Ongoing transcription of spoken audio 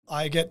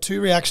I get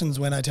two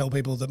reactions when I tell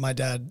people that my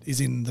dad is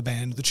in the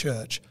band The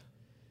Church.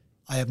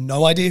 I have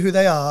no idea who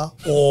they are,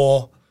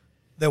 or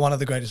they're one of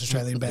the greatest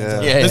Australian bands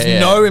ever.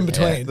 There's no in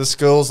between. Yeah. The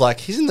school's like,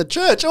 he's in the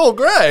church. Oh,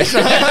 great.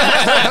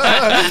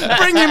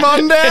 Bring him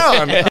on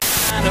down.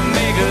 Trying to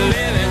make a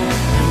living,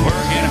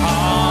 working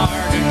hard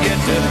to get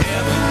to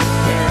heaven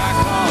where I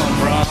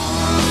come from.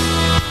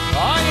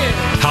 Oh,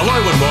 yeah. Hello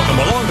and welcome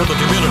along to the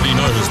Community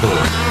Notice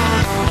Board.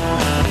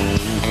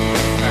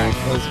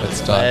 Let's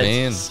dive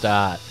in.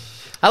 Start.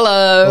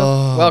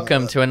 Hello.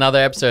 Welcome to another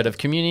episode of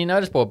Community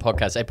Notice Board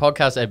Podcast, a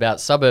podcast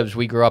about suburbs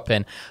we grew up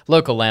in,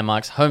 local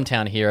landmarks,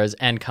 hometown heroes,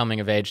 and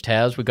coming-of-age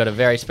tales. We've got a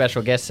very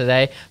special guest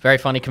today, very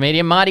funny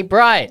comedian, Marty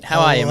Bright.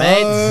 How are you,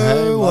 mates? Hey,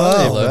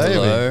 Hello, baby.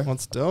 hello.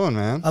 What's doing,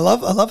 man? I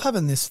love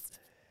having this.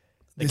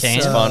 The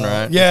Cane's fun,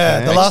 right? Yeah,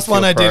 Okay. the last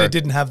one I did, pro. it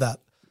didn't have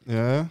that.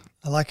 Yeah.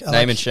 I like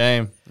Name and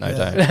shame. No,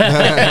 don't.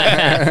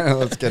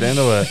 Let's get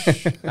into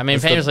it. I mean,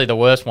 famously, the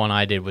worst one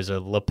I did was a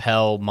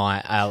lapel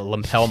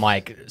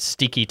mic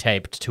sticky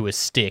taped to a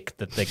stick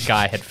that the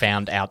guy had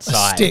found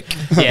outside. stick.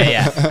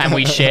 Yeah. And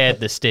we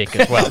shared the stick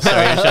as well. So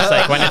he was just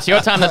like, when it's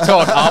your time to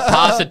talk, I'll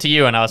pass it to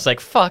you. And I was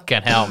like,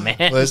 fucking hell, man.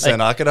 Listen,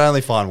 Like, I could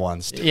only find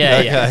one stick. yeah.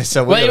 Okay,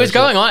 so well, it was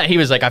going on. He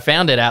was like, I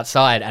found it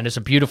outside, and it's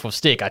a beautiful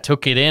stick. I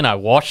took it in, I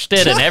washed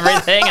it and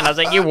everything. And I was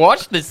like, you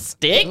washed this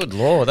stick? Good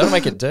lord, that'll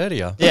make it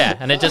dirtier. Yeah,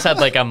 and it just had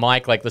like a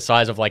mic like the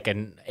size of like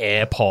an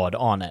AirPod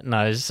on it.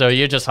 No, so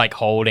you're just like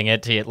holding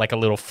it to like a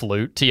little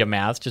flute to your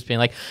mouth, just being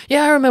like,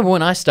 yeah, I remember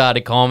when I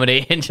started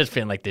comedy, and just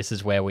being like, this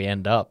is where we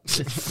end up.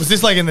 Was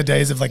this like in the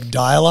days of like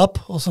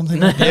dial-up or something?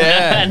 Like that?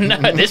 Yeah,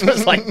 no, this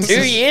was like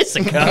 2 years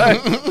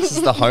ago. This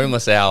is the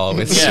homeless hour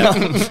with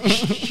some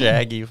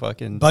shaggy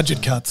fucking.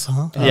 Budget cuts,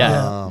 huh?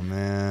 Yeah. Oh,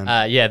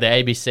 man. Yeah, the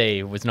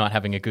ABC was not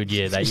having a good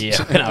year that year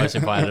when I was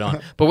invited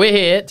on. But we're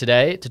here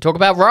today to talk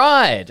about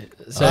Ride.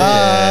 So,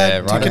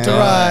 Ride, right ticket to on.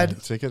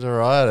 ride. Ticket to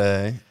ride,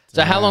 eh?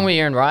 so how long were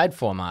you in Ride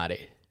for,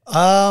 Marty?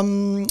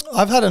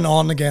 I've had an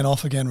on-again,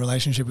 off-again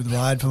relationship with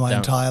Ride for my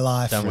entire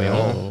life. Don't we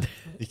all?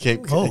 You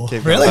keep Oh,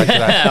 keep really? going back to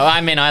that. Well,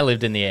 I mean, I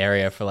lived in the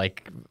area for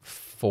like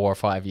 4 or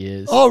 5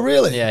 years. Oh,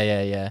 really?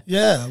 Yeah.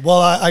 Yeah. Well,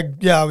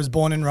 I was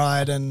born in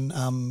Ryde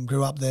and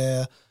grew up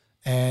there,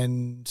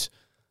 and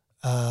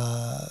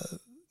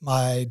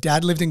my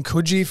dad lived in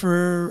Coogee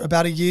for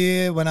about a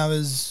year when I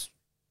was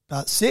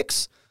about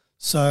 6.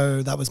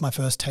 So that was my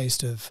first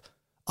taste of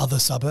other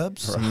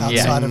suburbs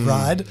outside of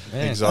Ryde.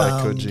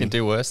 Exotic You can Coogee.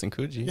 do worse than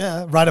could you?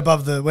 Yeah, right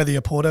above where the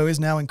Oporto is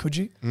now in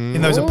Coogee, in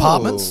those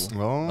apartments. Oh.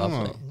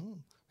 Lovely.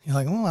 You're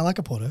like, oh, I like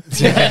Oporto.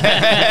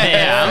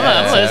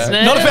 Yeah, I'm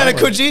listening. Not a fan of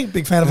Coogee,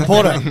 big fan of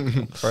Oporto.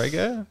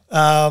 Frego?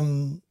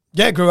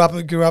 Yeah, grew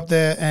up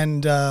there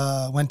and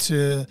went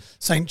to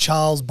St.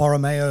 Charles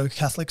Borromeo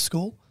Catholic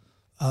School.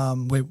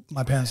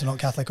 My parents are not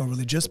Catholic or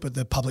religious, but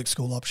the public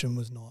school option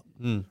was not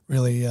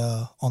really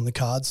on the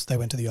cards. They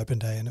went to the open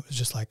day and it was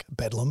just like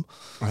bedlam.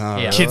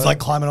 Yeah. Kids like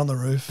climbing on the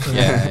roof. And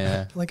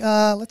Yeah. like,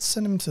 let's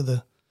send him to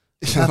the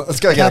Let's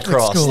go get a Catholic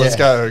cross. school. Let's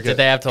go. Did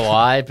they have to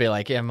lie? Be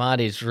like, yeah,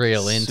 Marty's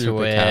real into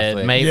Super it.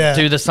 Catholic. Maybe Yeah.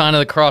 do the sign of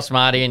the cross,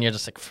 Marty, and you're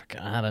just like, "Fuck,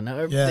 I don't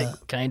know. Yeah.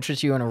 Can I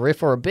interest you in a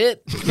riff or a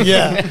bit?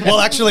 Yeah. Well,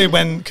 actually,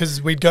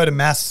 because we'd go to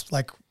mass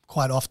like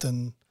quite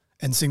often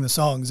and sing the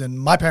songs, and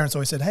my parents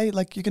always said, "Hey,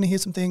 like you're going to hear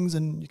some things,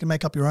 and you can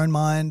make up your own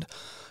mind."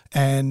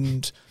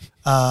 And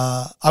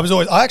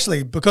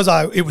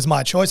it was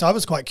my choice. I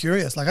was quite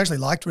curious. Like, I actually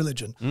liked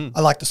religion.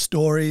 I liked the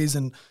stories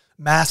and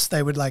mass.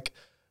 They would like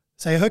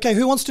say, "Okay,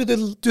 who wants to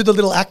do the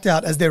little act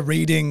out as they're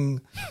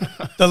reading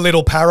the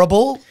little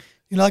parable?"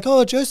 You know, like,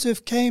 "Oh,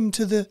 Joseph came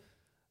to the,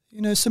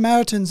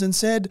 Samaritans and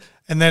said,"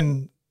 and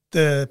then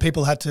the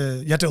people you had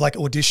to like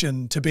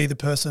audition to be the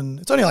person.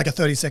 It's only like a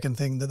 30-second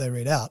thing that they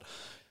read out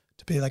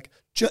to be like,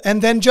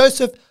 and then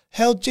Joseph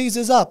held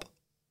Jesus up.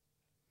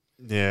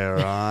 Yeah,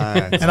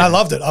 right. And I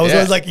loved it. I was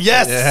always like,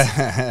 yes.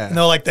 Yeah. And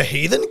they were like, the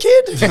heathen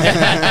kid?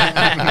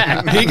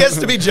 He gets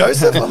to be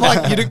Joseph? I'm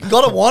like, you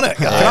got to want it,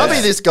 guys. Can I be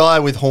this guy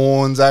with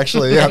horns,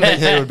 actually? I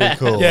think he would be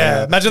cool.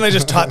 Yeah. Imagine they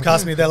just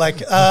typecast me. They're like,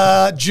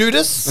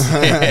 Judas.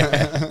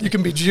 You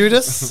can be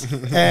Judas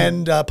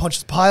and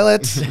Pontius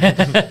Pilate.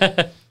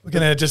 We're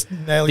going to just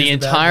nail you. The to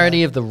that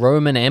entirety of the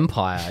Roman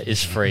Empire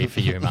is free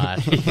for you,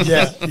 Marty.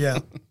 guy. Yeah.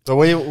 So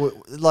we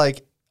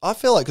like, I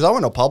feel like, because I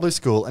went to public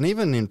school, and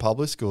even in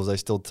public schools, they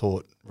still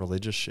taught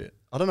religious shit.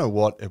 I don't know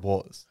what it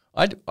was.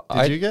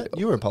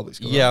 You were in public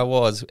school? Yeah, right? I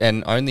was.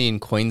 And only in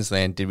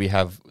Queensland did we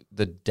have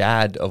the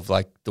dad of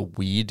like the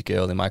weird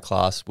girl in my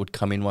class would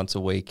come in once a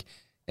week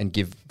and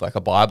give like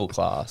a Bible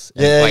class.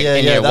 And, Yeah, like, yeah,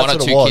 and, yeah, One that's or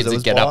what it two was. kids It would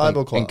was get up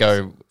Bible and class.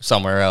 go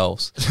somewhere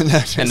else.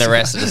 And the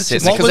rest would just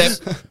sit there. What was-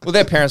 Because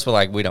their parents were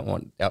like, we don't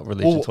want our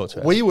religion taught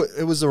to us.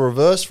 It was the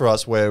reverse for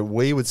us, where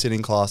we would sit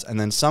in class, and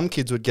then some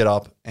kids would get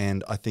up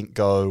and I think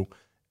go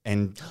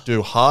and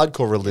do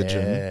hardcore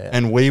religion, Yeah.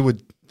 and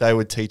they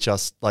would teach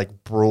us like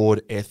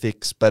broad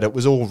ethics, but it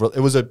was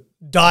a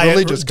Diet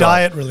religious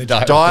guy. religion.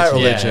 Diet Yeah.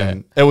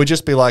 religion. It would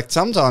just be like,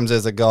 sometimes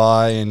there's a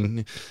guy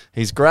and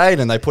he's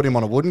great and they put him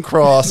on a wooden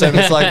cross and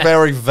it's like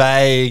very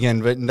vague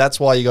and that's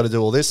why you got to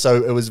do all this.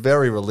 So it was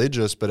very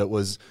religious, but it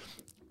was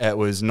it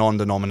was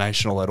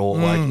non-denominational at all,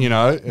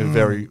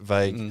 very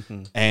vague.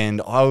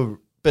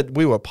 But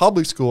we were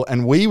public school,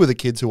 and we were the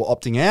kids who were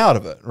opting out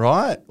of it,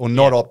 right? Or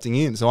not opting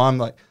in. So I'm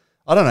like,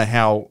 I don't know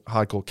how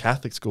hardcore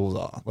Catholic schools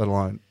are, let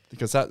alone,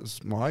 because that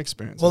was my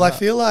experience. Well, I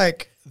feel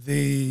like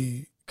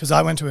because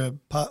I went to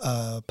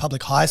a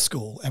public high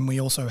school, and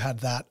we also had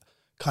that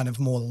kind of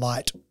more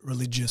light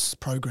religious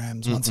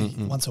programs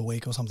once a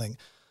week or something.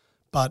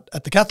 But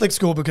at the Catholic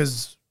school,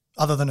 because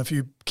other than a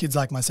few kids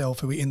like myself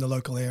who are in the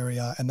local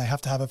area, and they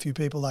have to have a few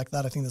people like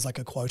that, I think there's like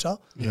a quota.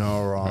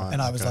 Yeah, right.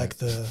 And I was like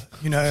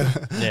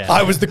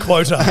I was the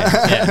quota.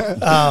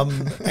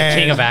 And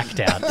King of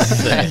act out.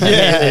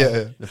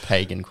 The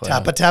pagan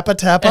quota. Tappa.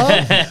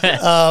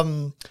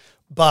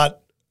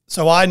 But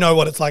so I know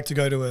what it's like to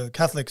go to a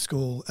Catholic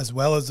school as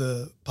well as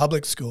a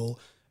public school.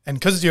 And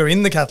because you're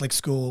in the Catholic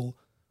school,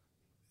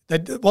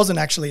 it wasn't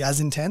actually as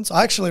intense.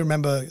 I actually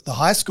remember the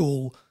high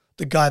school,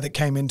 the guy that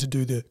came in to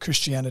do the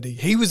Christianity,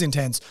 he was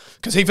intense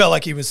because he felt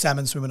like he was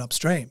salmon swimming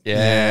upstream.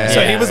 Yeah.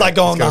 So he was like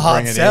going the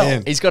hard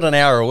sell. He's got an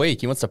hour a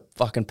week. He wants to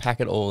fucking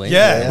pack it all in.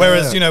 Yeah.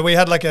 Whereas, we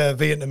had like a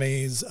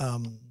Vietnamese,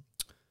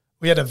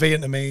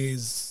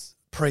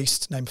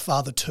 priest named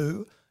Father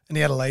Tu, and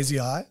he had a lazy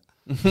eye.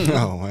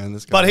 Oh man,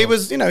 this guy. But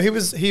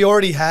he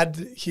already had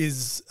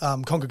his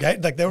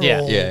congregation, like they were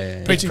all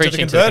preaching to the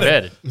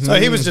converted. So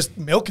he was just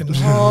milking,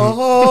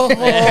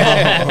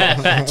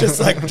 just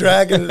like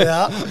dragging it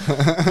out.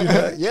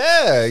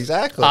 Yeah,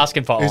 exactly.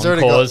 Asking for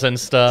encores and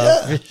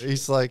stuff. Yeah.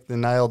 He's like the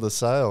nail the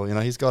sale.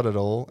 He's got it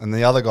all, and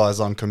the other guy's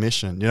on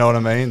commission. You know what I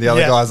mean? The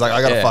other guy's like,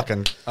 I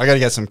gotta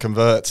get some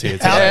converts here.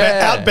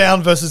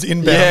 Outbound versus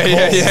inbound.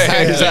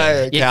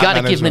 Exactly. You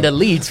gotta give me the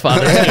leads,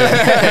 Father.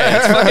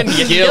 It's fucking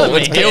Gil.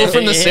 It's Gil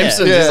from The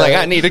Simpsons. He's like,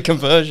 I need a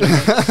conversion.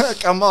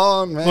 Come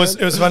on, man.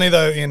 It was funny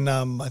though. In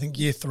I think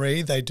year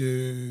 3, they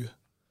do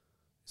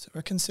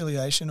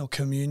reconciliation or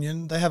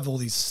communion. They have all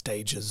these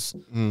stages,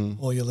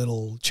 all your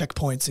little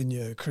checkpoints in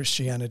your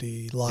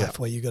Christianity life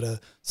where you got to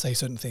say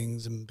certain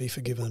things and be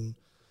forgiven,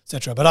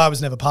 etc. But I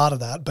was never part of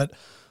that. But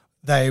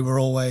they were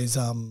always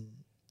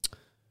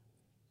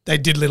they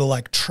did little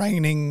like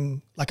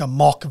training, like a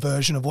mock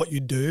version of what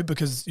you do,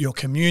 because your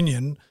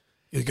communion,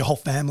 your whole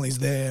family's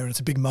there. It's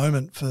a big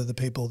moment for the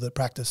people that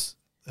practice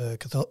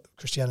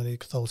Christianity,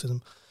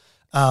 Catholicism.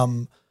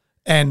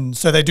 And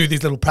so they do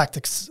these little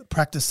practice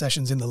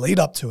sessions in the lead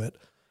up to it.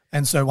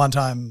 And so one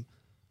time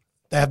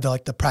they have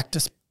the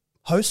practice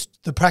host,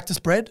 the practice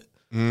bread.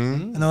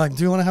 And they're like,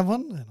 do you want to have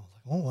one? And I was like,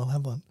 oh, I'll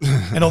have one.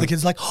 And all the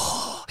kids are like,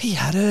 oh, he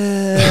had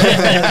it.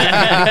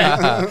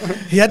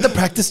 He had the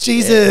practice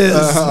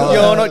Jesus.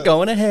 You're not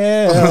going to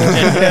hell.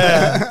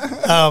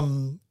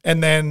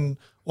 And then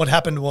what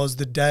happened was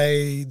the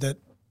day that,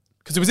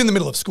 because it was in the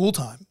middle of school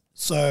time,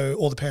 so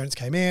all the parents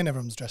came in,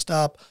 everyone was dressed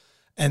up,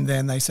 and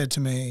then they said to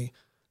me,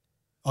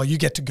 oh, you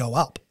get to go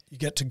up. You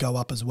get to go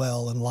up as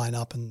well and line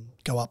up and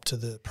go up to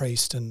the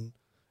priest and,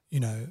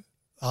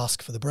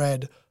 ask for the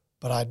bread.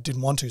 But I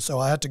didn't want to, so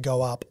I had to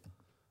go up.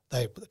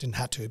 They didn't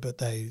have to, but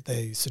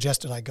they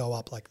suggested I go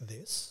up like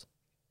this,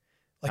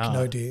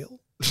 no deal.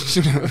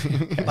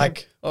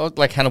 like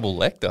Hannibal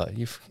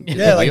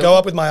Lecter. Go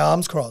up with my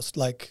arms crossed,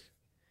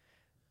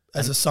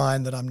 as a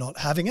sign that I'm not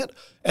having it.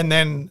 And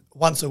then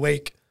once a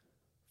week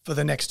for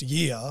the next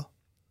year,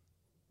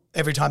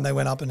 every time they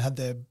went up and had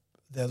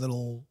their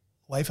little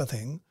wafer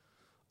thing,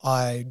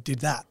 I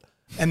did that.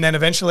 And then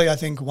eventually, I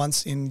think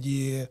once in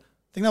year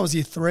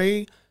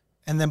 3,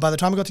 and then by the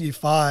time I got to year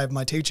 5,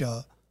 my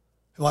teacher,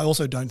 who I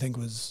also don't think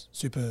was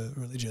super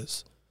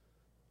religious,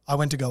 I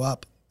went to go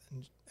up,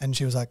 and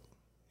she was like,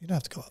 you don't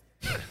have to go up.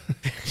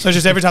 So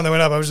just every time they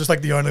went up, I was just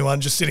like the only one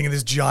just sitting in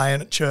this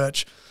giant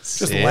church,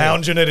 just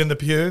lounging it in the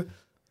pew.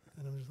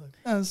 And I'm just like,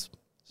 this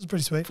is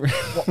pretty sweet.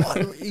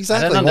 Exactly.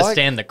 I don't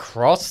understand the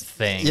cross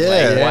thing.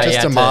 Yeah,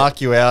 just to mark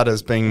you out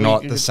as being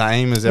not the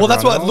same as everyone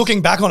that's what, else.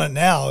 looking back on it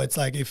now, it's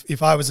like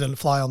if I was a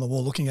fly on the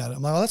wall looking at it,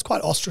 I'm like, that's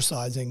quite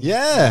ostracizing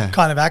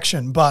kind of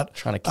action. But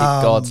trying to keep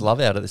God's love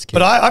out of this kid.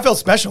 But I felt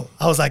special.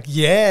 I was like,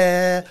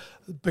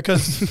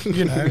 because,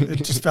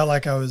 it just felt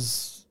like I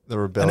was the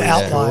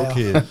rebellious cool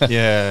kid.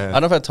 Yeah. I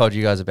don't know if I told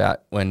you guys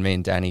about when me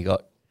and Danny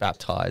got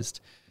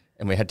baptized,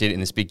 and we did it in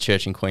this big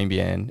church in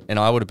Queanbeyan, and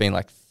I would have been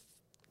like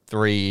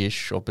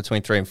 3-ish or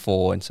between 3 and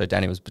 4, and so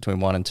Danny was between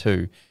 1 and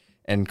 2.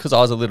 And because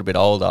I was a little bit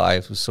older, I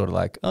was sort of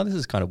like, oh, this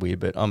is kind of weird,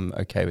 but I'm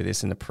okay with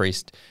this. And the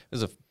priest,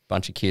 there's a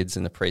bunch of kids,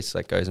 and the priest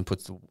goes and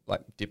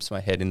dips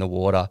my head in the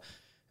water.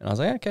 And I was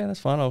like, okay,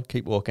 that's fine. I'll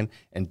keep walking.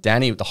 And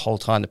Danny, the whole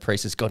time, the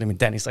priest has got him, and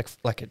Danny's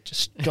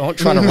just trying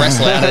to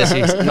wrestle out of this.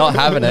 He's not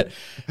having it.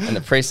 And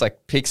the priest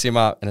picks him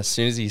up, and as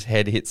soon as his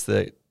head hits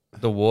the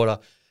water,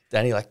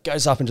 Danny like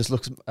goes up and just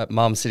looks at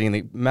Mum sitting in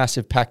the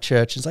massive packed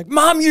church and is like,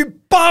 "Mum, you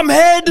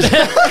bumhead!"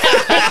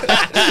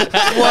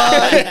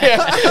 What?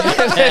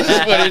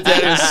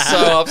 Daddy was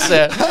so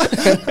upset.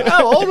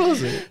 How old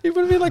was he? He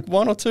would have been like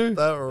 1 or 2.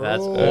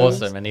 That's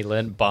awesome. And he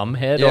learned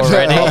bumhead Yeah,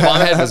 already.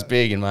 bumhead was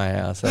big in my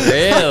house.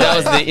 That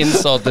was the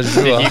insult du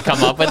jour. Did you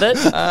come up with it?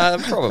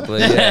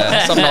 Probably,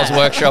 yeah. Something I was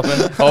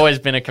workshopping. Always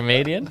been a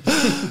comedian.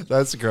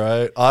 That's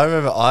great. I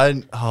remember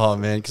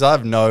because I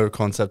have no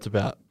concept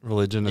about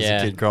religion as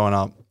a kid growing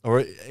up,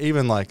 or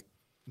even like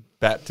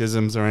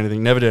baptisms or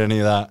anything. Never did any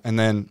of that. And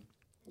then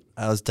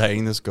I was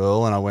dating this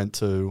girl, and I went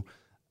to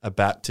a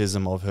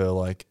baptism of her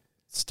like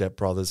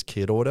stepbrother's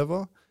kid or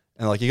whatever.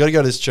 And like, you got to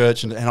go to this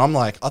church, and I'm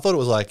like, I thought it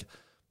was like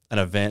an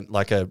event,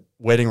 like a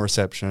wedding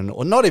reception,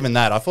 or not even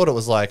that. I thought it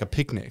was like a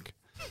picnic.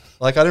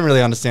 Like, I didn't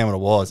really understand what it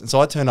was. And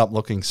so I turned up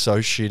looking so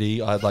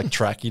shitty. I had like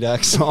tracky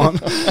dacks on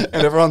and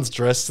everyone's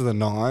dressed to the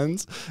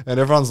nines and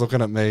everyone's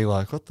looking at me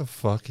like, what the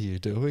fuck are you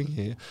doing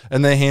here?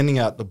 And they're handing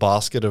out the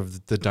basket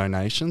of the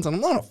donations and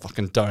I'm not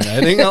fucking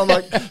donating. I'm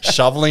like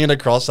shoveling it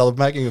across. I was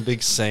making a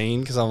big scene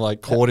because I'm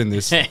like caught in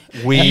this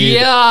weird.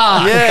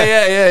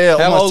 Yeah.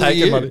 How Almost old were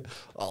taking you? money.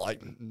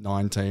 Like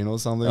 19 or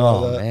something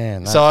Oh, like that.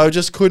 man, So I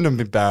just couldn't have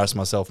embarrassed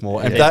myself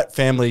more. And that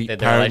family Did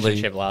the apparently...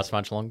 relationship last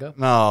much longer?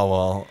 No,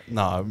 well,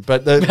 no.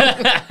 But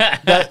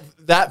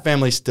that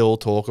family still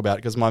talk about it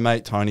because my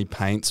mate Tony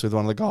paints with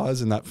one of the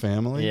guys in that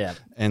family. Yeah.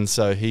 And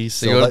so he's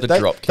So you're still... the They,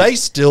 drop kick. they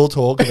still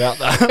talk about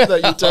that,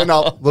 that you turn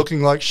up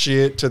looking like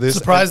shit to this...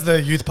 Surprised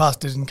the youth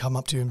pastor didn't come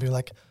up to you and be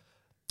like,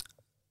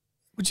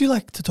 "Would you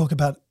like to talk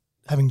about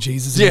having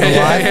Jesus in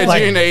your life?"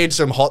 Like, Do you need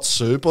some hot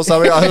soup or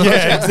something?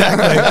 yeah,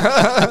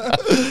 exactly.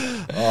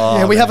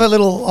 Yeah, we have a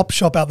little op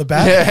shop out the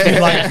back. Yeah.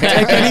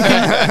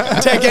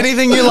 Like, take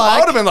anything you I like.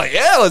 would have been like,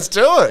 yeah, let's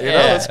do it. You know,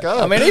 let's go.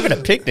 I mean, even a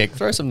picnic,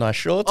 throw some nice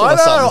shorts on I or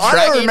know. something. I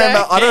don't Tracky remember.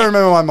 day. I don't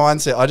remember my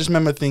mindset. I just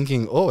remember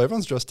thinking, "Oh,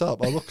 everyone's dressed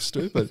up. I look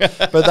stupid."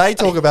 But they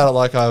talk about it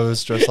like I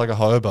was dressed like a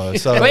hobo.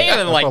 So Or even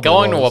I like probably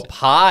going to was. a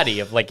party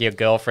of like your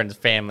girlfriend's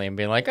family and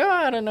being like, "Oh,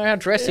 I don't know how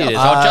dressy it is.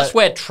 I'll just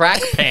wear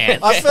track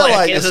pants." I feel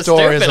like it's the a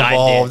story has stupid idea.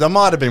 evolved. I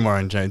might have been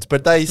wearing jeans,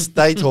 but they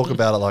talk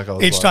about it like I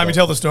was. Each like time you that.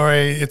 tell the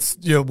story,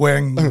 you're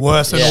wearing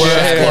worse and Yeah. worse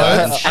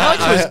Yeah. clothes.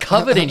 Alex was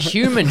covered in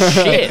human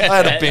shit. I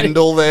had a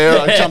bindle there.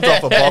 I jumped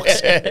off a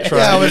box train.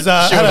 Yeah, I was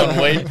had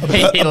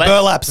He a left-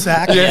 burlap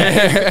sack. He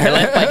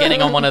left by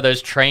getting on one of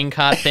those train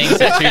cart things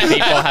that two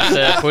people have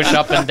to push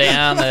up and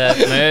down to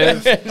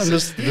move. I'm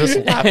just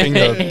lapping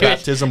the He was-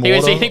 baptism he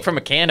was water. eating from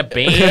a can of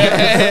beans.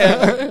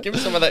 Give him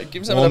some of that.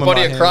 Give him some Warm of the in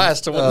body my of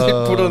Christ to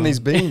put on these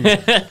beans.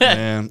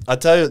 Man. I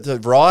tell you, the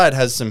ride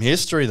has some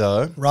history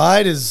though.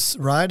 Ride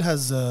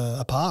has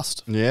a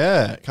past.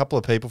 Yeah, a couple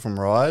of people from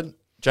Ride.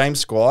 James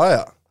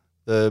Squire,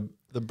 the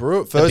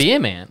brewer, The first beer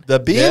man. The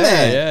beer Yeah,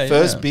 man. yeah,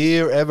 First yeah.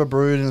 beer ever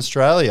brewed in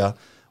Australia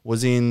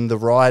was in the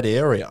Ryde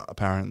area,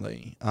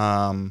 apparently.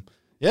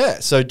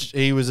 So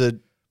he was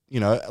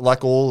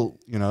like all,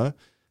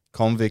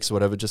 convicts or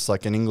whatever, just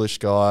like an English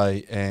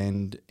guy,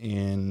 and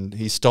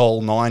he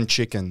stole 9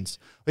 chickens.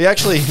 He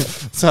actually,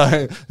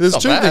 so there's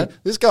Not two bad. things.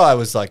 This guy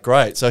was like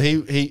great. So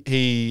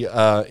he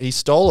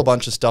stole a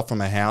bunch of stuff from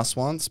a house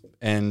once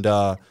and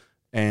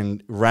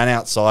ran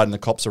outside, and the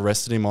cops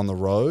arrested him on the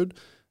road.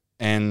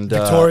 And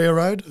Victoria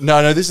Road.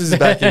 No, this is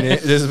back in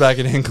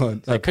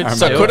England. It could apparently.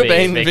 So it still could have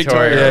be been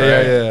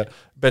Victoria. Yeah.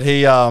 But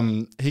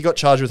he got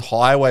charged with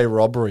highway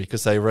robbery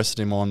because they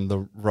arrested him on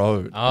the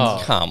road.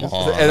 Oh, Come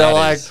on. And they're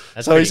like,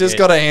 that's so he's pretty just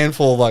good. got a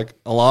handful of like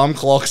alarm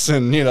clocks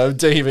and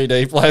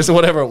DVD players or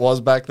whatever it was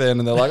back then,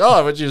 and they're like,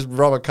 "Oh, would you just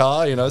rob a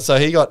car?" So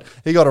he got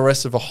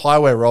arrested for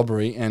highway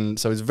robbery, and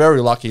so he's very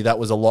lucky that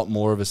was a lot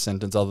more of a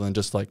sentence other than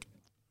just like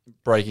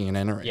breaking and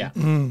entering. Yeah.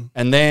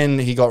 And then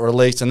he got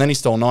released, and then he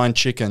stole 9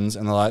 chickens,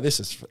 and they're like,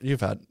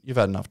 you've had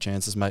enough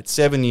chances, mate.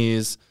 7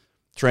 years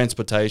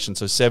transportation,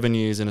 so 7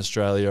 years in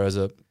Australia as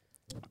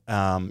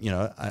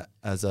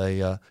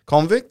a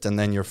convict, and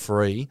then you're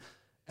free.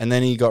 And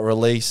then he got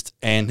released,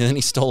 and then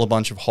he stole a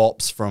bunch of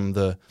hops from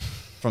the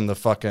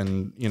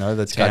fucking the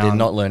This town. guy did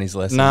not learn his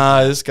lesson.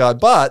 No, this guy.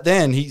 But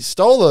then he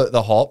stole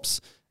the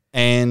hops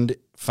and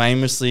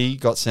famously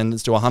got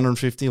sentenced to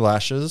 150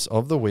 lashes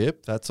of the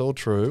whip. That's all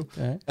true.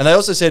 Okay. And they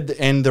also said,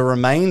 and the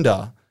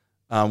remainder,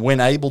 when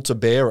able to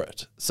bear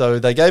it. So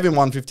they gave him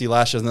 150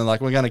 lashes, and they're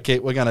like, we're going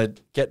to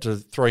get to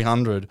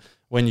 300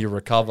 when you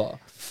recover.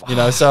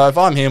 So if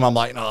I'm him, I'm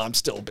like, no, I'm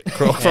still a bit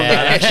crook from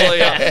that.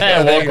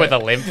 Actually, walk with a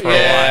limp for a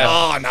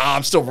while. Oh no,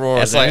 I'm still raw.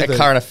 It's as like anything. a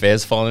current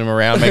affairs following him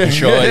around, making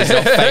sure he's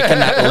not faking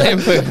that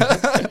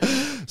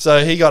limp.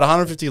 So he got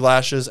 150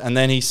 lashes, and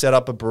then he set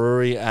up a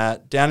brewery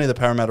down near the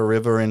Parramatta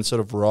River in sort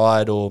of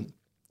Ryde or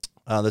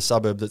the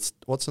suburb that's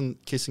what's in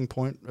Kissing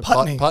Point,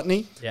 Putney.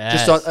 Putney.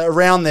 Yes. Just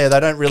around there. They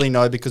don't really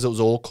know because it was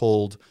all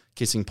called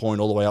Kissing Point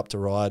all the way up to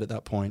Ryde at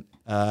that point.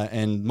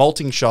 And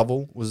Malting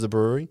Shovel was the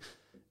brewery,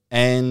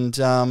 and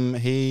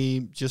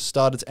he just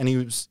started, and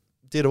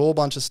did a whole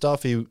bunch of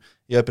stuff. He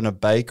opened a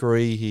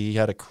bakery. He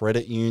had a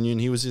credit union.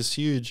 He was this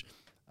huge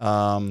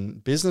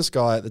business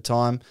guy at the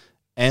time.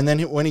 And then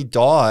when he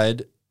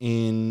died,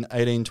 in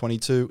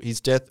 1822. His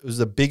death was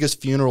the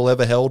biggest funeral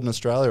ever held in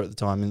Australia at the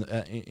time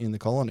in the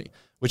colony,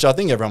 which I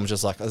think everyone was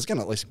just like, there's going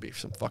to at least be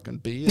some fucking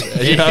beer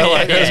there, you know,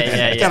 like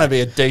it's going to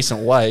be a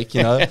decent wake,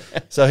 you know.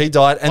 So he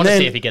died. And to then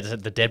see if he gets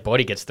the dead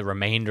body gets the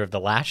remainder of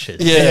the lashes.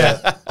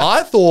 yeah,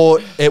 I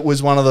thought it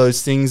was one of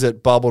those things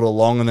that bubbled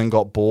along and then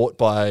got bought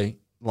by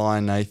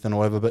Lion Nathan or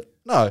whatever, but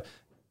no.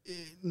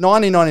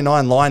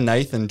 1999, Lion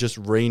Nathan just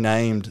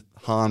renamed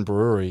Hahn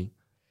Brewery.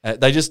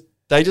 They just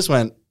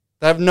went.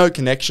 They have no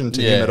connection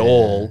to him at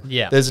all.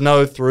 Yeah. There's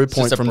no through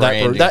point from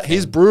that brewery.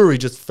 His brewery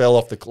just fell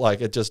off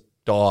it just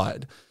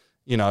died,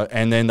 you know.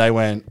 And then they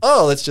went,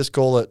 oh, let's just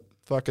call it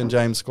fucking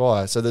James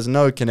Squire. So there's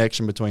no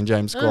connection between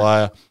James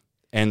Squire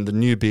and the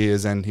new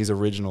beers and his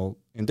original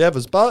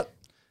endeavors, but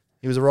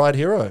he was a ride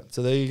hero.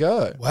 So there you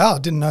go. Wow,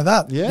 didn't know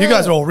that. Yeah. You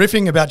guys are all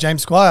riffing about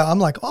James Squire. I'm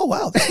like, oh,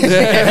 wow. This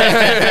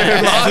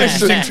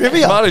is interesting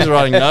trivia. Marty's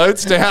writing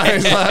notes down.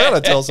 He's like, I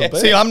gotta tell some people.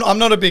 See, I'm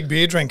not a big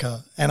beer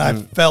drinker, and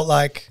I felt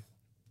like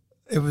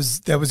it was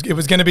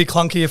going to be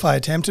clunky if I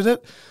attempted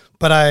it,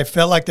 but I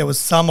felt like there was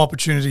some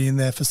opportunity in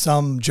there for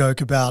some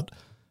joke about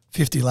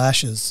 50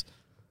 lashes.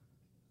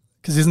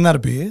 Because isn't that a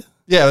beer?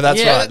 Yeah, well,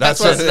 that's right. That's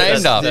what it's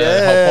named after.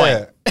 The whole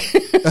point.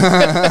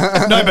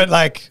 No, but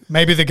like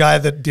maybe the guy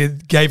that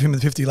gave him the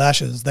 50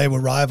 lashes, they were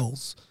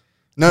rivals.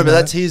 No, but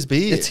that's his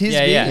beer. It's his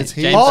Yeah, beer. yeah. It's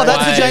his. James Oh,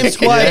 that's the Squire. James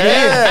Squire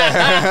beer.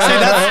 See,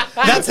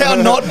 that's how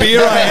not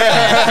beer I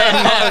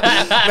am.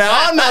 Now,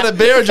 I'm not a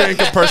beer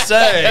drinker per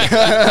se,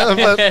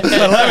 but But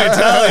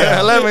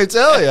let me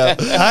tell you,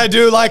 I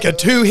do like a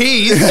two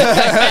he's.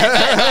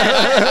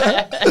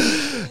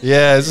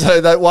 yeah.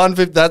 So that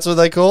 150, that's what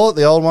they call it,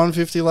 the old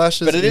 150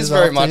 lashes. But it is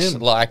very after much him.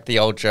 like the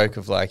old joke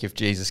of like if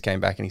Jesus came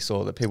back and he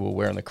saw that people were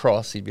wearing the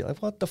cross, he'd be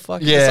like, "What the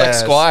fuck?" It's like Yes.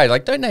 Squire.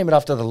 Like, don't name it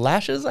after the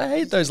lashes. I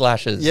hate those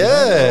lashes. You know?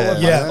 Yeah.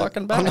 All Yeah.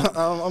 fucking I'm, bad.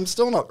 I'm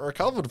still not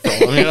recovered from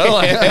them. You know,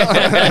 like,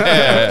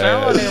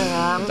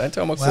 Don't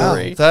tell Wow.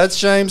 McCrory. that's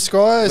James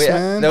Squires, Yeah,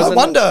 man. there was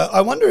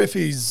I wonder if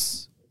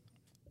he's.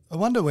 I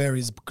wonder where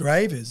his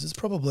grave is. It's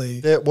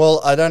probably. Well,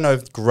 I don't know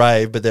if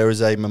grave, but there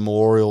is a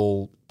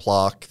memorial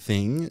plaque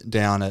thing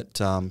down at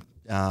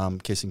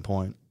Kissing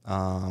Point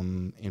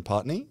in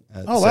Putney.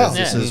 It Oh, wow. says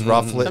This Yeah. is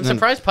roughly. I'm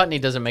surprised Putney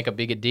doesn't make a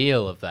bigger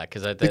deal of that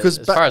Because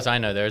as ba- far as I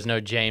know, there is no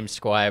James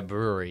Squire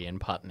Brewery in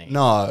Putney.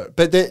 No,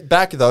 but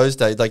back those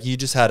days, like you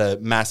just had a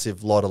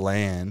massive lot of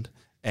land,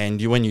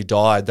 and when you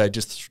died, they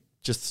just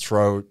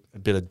throw a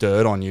bit of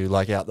dirt on you,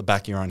 like out the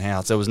back of your own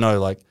house. There was no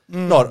like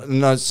not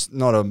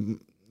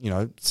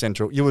a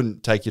central. You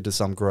wouldn't take you to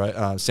some great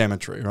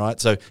cemetery, right?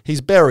 So he's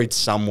buried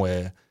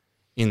somewhere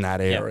in that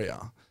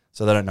area.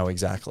 So they don't know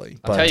exactly.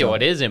 I'll tell you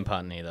what is in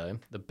Putney though,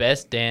 the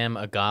best damn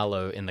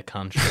agalo in the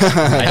country. The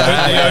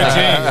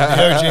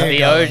OG.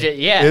 The OG,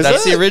 yeah. Is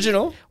That's it? the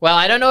original. Well,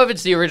 I don't know if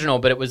it's the original,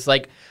 but it was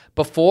like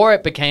before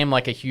it became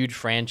like a huge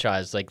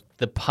franchise. Like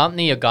the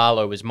Putney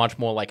Agalo was much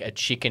more like a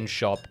chicken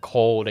shop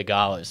called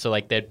Agalo. So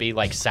like there'd be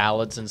like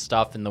salads and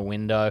stuff in the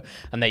window,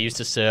 and they used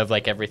to serve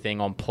like everything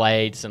on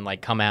plates and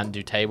like come out and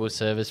do table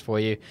service for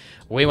you.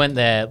 We went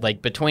there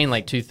like between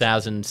like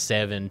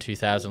 2007,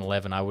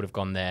 2011. I would have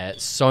gone there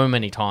so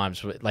many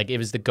times. Like it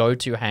was the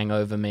go-to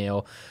hangover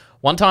meal.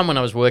 One time when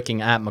I was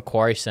working at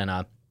Macquarie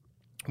Centre,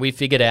 we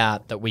figured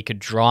out that we could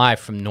drive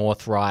from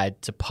North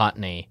Ryde to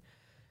Putney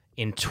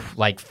in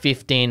like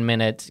 15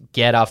 minutes,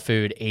 get our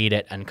food, eat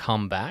it, and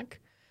come back.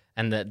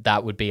 And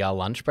that would be our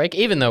lunch break,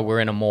 even though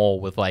we're in a mall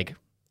with like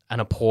an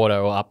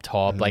Oporto up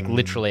top, like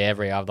literally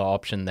every other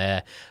option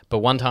there. But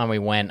one time we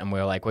went and we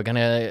were like,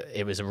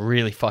 it was a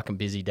really fucking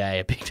busy day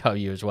at Big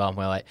W as well. And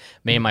we're like,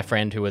 me and my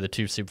friend who were the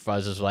two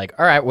supervisors were like,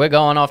 all right, we're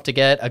going off to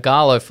get a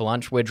Galo for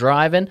lunch. We're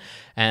driving.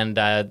 And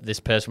this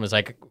person was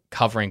like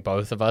covering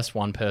both of us.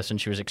 One person,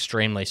 she was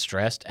extremely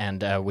stressed.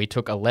 And we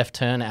took a left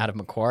turn out of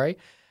Macquarie.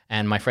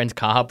 And my friend's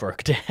car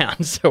broke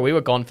down, so we were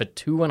gone for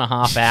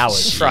 2.5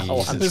 hours for our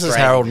lunch This is break.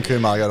 Harold and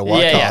Kumar go to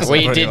White Yeah, Castle.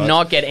 we pretty did much.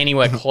 not get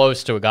anywhere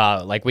close to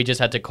Agalo. Like, we just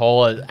had to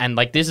call it, and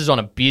like this is on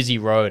a busy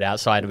road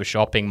outside of a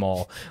shopping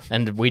mall,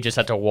 and we just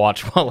had to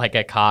watch while like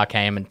a car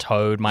came and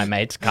towed my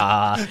mate's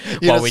car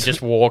while we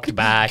just walked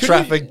back.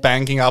 Traffic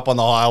banking up on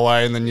the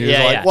highway, and the news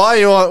Yeah, like,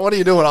 yeah. what are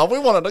you doing? Oh, we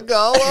wanted to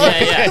go.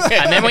 Yeah.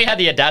 And then we had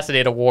the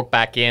audacity to walk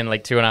back in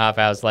like 2.5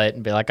 hours late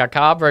and be like, our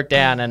car broke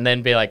down, and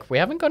then be like, we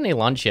haven't got any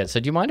lunch yet,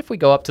 so do you mind if we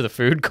go up to the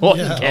food court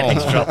and get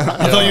extra lunch?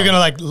 I thought you were going to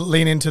like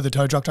lean into the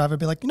tow truck driver and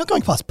be like, you're not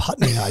going past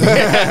Putney, are you?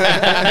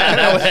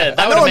 that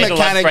I would know have a made the lunch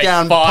mechanic break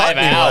down 5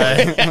 Putney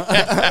hours.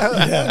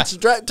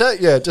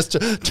 Just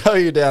to tow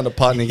you down to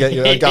Putney, get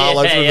you a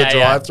Garlo through Yeah, the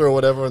yeah. drive-through or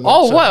whatever. And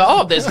Oh, then- wow.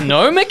 Oh, there's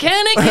no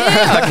mechanic here?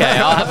 Okay,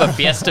 I'll have a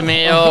Fiesta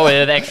meal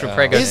with extra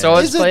Prego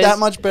sauce, Is it please. that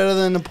much better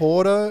than the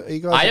Porto?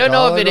 I don't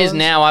know if it is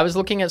now. I was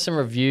looking at some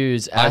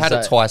reviews. I had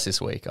it twice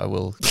this week. I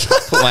will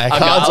put my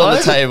cards on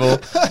the table.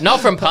 Not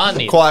from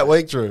Putney. Quiet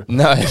week, Drew.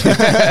 No.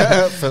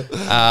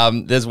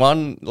 There's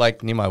one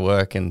like near my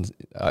work, and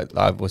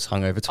I was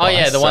hungover Oh twice.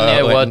 yeah, the so one I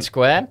near went World and-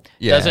 Square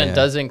Yeah,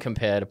 doesn't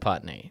compare to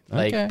Putney.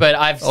 Like, Okay. but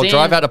I've I'll seen.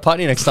 drive out to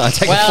Putney next time.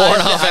 Take Well, a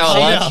 4.5 hour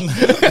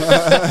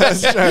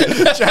lunch.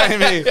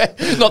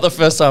 Jamie. Not the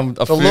first time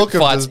a look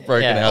food of fight's this-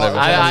 broken Yeah, out over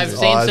I've his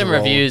seen eyes some roll.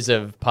 reviews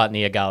of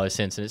Putney Agalo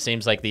since, and it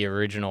seems like the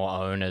original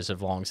owners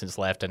have long since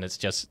left, and it's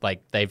just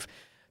like they've,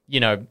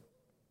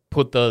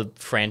 put the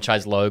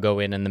franchise logo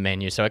in the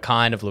menu, so it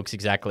kind of looks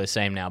exactly the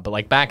same now. But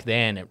like back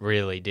then, it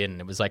really didn't.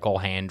 It was like all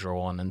hand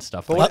drawn and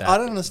stuff like that. I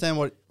don't understand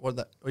what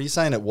that. Are you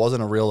saying it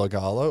wasn't a real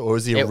Ogalo, or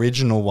was the It-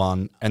 original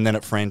one and then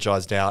it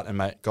franchised out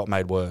and got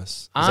made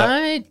worse? Is that-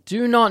 I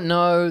do not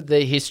know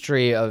the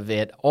history of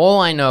it. All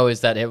I know is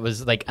that it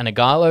was like an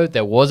Agalo.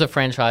 There was a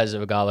franchise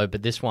of Agalo,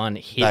 but this one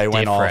hit they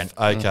went different.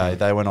 off. Okay,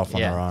 they went off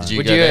on their own. Did you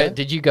Would go there?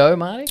 Did you go,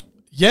 Marty?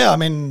 Yeah, I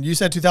mean, you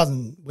said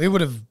 2000. We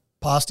would have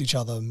passed each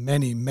other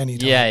many, many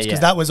times. Yeah, Because yeah.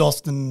 that was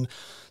Austin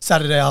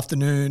Saturday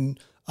afternoon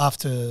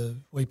after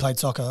we played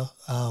soccer.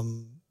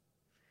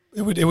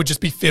 It would just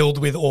be filled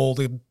with all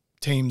the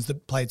teams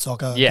that played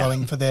soccer Yeah.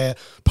 going for their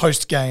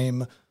post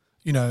game,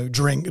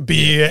 drink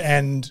beer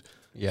and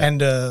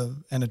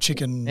a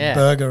chicken Yeah.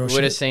 burger or You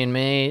would have shit. seen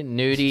me,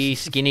 nudie,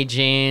 skinny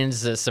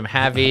jeans, some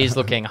Havies,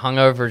 looking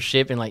hungover as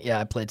shit, and like, yeah,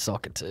 I played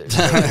soccer too.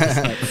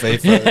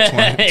 FIFA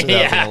 20,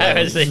 yeah,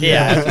 I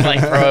 2011. was playing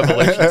Pro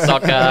Evolution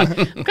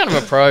Soccer. I'm kind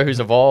of a pro who's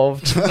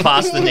evolved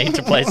past the need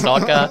to play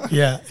soccer.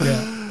 Yeah.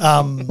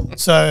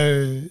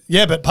 So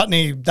yeah, but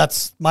Putney,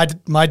 that's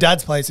my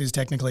dad's place is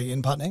technically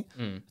in Putney.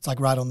 It's like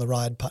right on the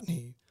Ryde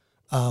Putney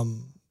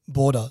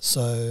border.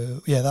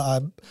 So yeah, I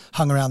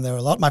hung around there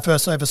a lot. My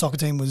first ever soccer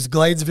team was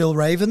Gladesville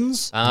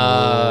Ravens.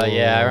 Oh,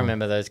 yeah, I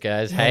remember those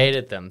guys.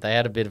 Hated them. They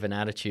had a bit of an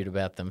attitude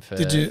about them. Who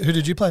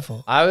did you play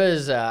for?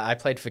 I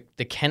played for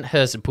the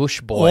Kenthurst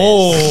Bush Boys.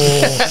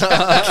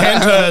 Oh,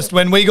 Kenthurst.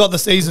 When we got the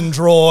season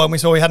draw and we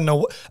saw we had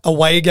an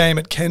away game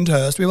at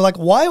Kenthurst, we were like,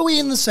 why are we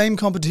in the same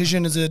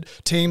competition as a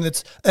team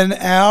that's an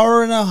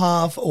hour and a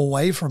half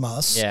away from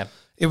us? Yeah.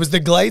 It was the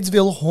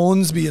Gladesville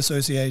Hornsby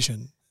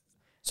Association.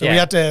 So we Yeah.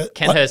 had to...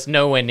 Kenthurst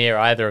nowhere near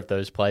either of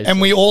those places.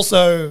 And we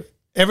also,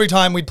 every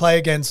time we'd play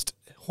against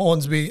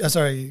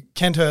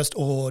Kenthurst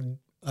or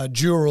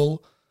Dural,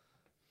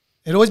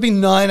 it'd always be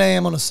 9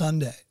 a.m. on a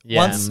Sunday.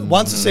 Yeah.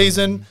 Once a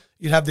season,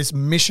 you'd have this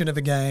mission of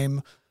a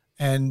game,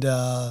 and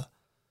I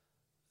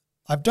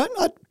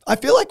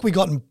feel like we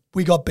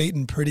got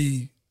beaten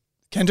pretty.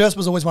 Kenthurst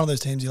was always one of those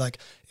teams you're like,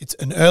 it's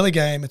an early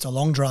game, it's a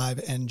long drive,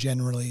 and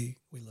generally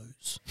we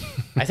lose.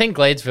 I think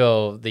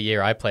Gladesville, the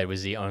year I played,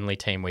 was the only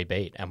team we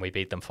beat, and we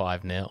beat them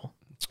 5-0.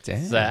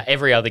 Damn. So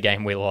every other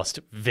game we lost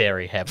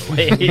very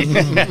heavily. Probably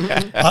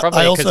I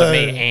because also- of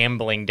me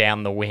ambling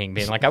down the wing,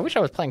 being like, I wish I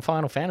was playing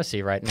Final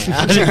Fantasy right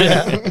now.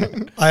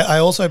 I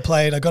also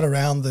played, I got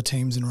around the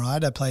teams in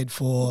Ryde. I played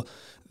for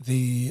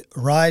the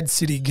Ryde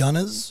City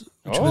Gunners,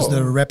 which was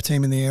the rep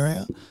team in the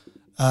area.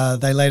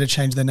 They later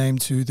changed their name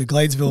to the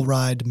Gladesville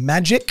Ryde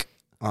Magic.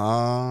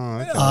 Oh,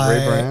 okay. I-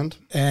 Rebrand.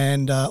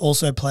 And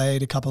also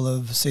played a couple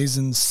of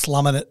seasons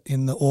slumming it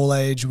in the All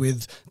Age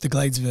with the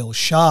Gladesville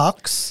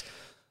Sharks.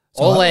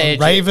 So All Age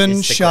Raven,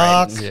 is the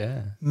Shark, greatest.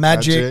 Yeah.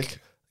 Magic,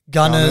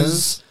 Gunners.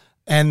 Gunners,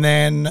 and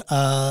then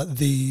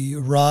the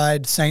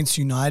Ryde Saints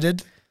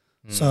United.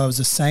 So I was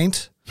a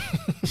Saint.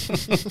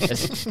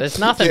 There's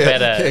nothing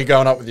better. You're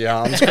going up with your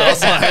arms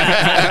crossed.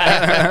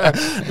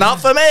 Not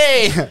for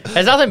me.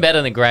 There's nothing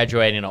better than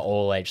graduating to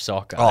all age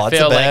soccer. Oh, I it's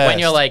feel the like when best.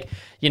 you're like,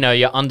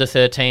 you're under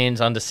 13s,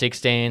 under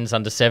 16s,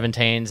 under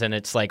 17s, and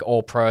it's like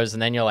all pros,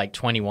 and then you're like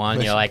 21,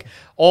 you're like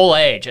all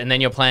age, and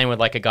then you're playing with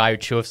like a guy who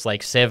chuffs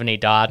like 70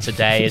 darts a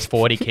day, is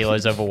 40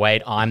 kilos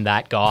overweight. I'm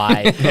that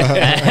guy.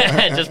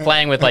 Just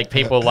playing with like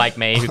people like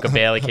me who could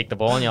barely kick the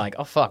ball, and you're like,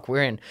 oh fuck,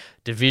 we're in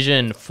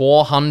Division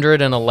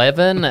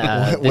 411.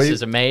 This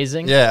is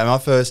amazing. Yeah, my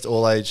first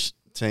all-age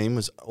team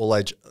was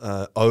all-age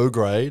O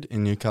grade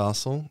in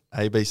Newcastle,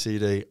 A, B, C,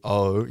 D,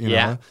 O,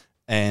 Yeah. know,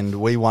 and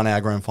we won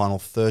our grand final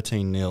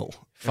 13-0.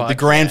 Fuck The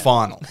grand yeah.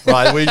 final,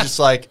 right? we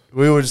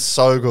were just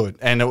so good.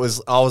 And I was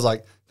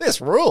like,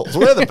 this rules.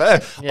 We're the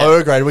best. Yeah.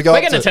 O grade. We go We're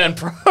up going to turn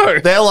pro.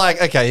 They're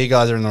like, okay, you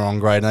guys are in the wrong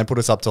grade. And they put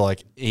us up to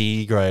like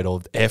E grade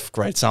or F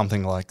grade,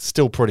 something like,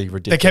 still pretty They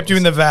ridiculous. kept you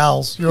in the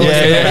vowels. You're always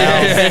in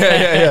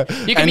the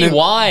vowels. You can And be then-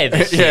 Y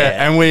this year.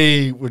 Yeah, and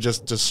we were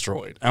just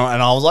destroyed. And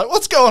I was like,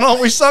 what's going on?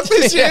 We suck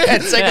this year.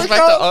 Take us back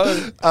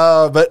to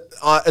O.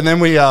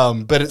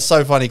 But it's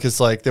so funny because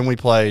like then we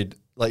played,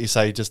 like you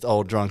say, just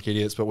old drunk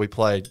idiots, but we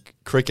played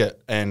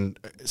cricket, and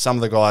some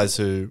of the guys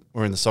who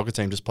were in the soccer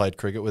team just played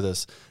cricket with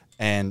us.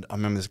 And I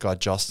remember this guy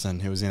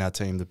Justin, who was in our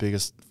team, the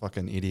biggest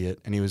fucking idiot,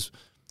 and he was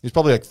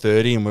probably like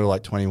 30 and we were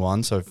like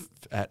 21. So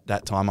at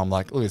that time, I'm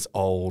like, look, this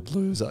old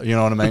loser, you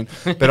know what I mean?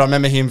 But I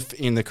remember him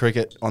on the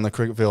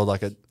cricket field,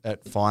 like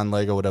at fine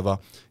leg or whatever,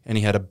 and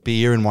he had a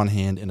beer in one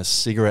hand and a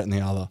cigarette in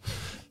the other.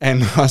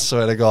 And I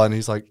swear to God, and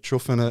he's like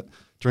chuffing it,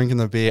 drinking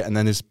the beer, and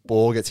then this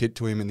ball gets hit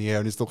to him in the air,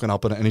 and he's looking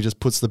up at it, and he just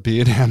puts the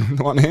beer down in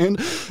one hand.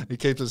 He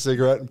keeps a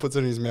cigarette and puts it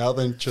in his mouth,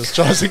 and just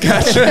tries to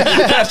catch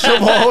the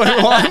ball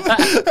in one,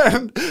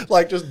 and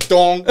like just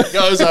dong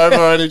goes over,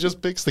 and he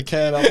just picks the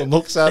can up and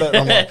looks at it. And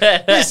I'm like,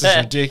 this is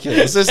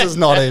ridiculous. This is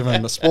not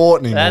even a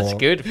sport anymore. That's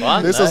good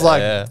fun. This though. is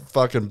like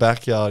fucking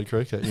backyard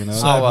cricket, you know.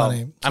 So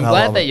funny. I'm I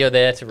glad love that it. you're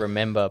there to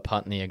remember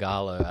Putney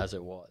Agalo as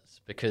it was.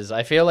 Because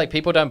I feel like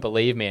people don't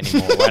believe me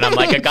anymore when I'm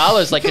like,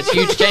 Agalo's like this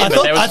huge team,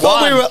 but there was I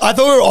thought one. we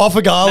were off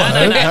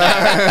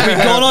Agalo. We've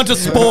gone on to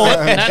sport,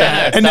 No.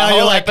 and The now whole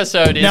you're like,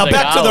 episode is now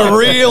back to the Agalo.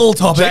 real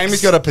topic.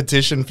 Jamie's got a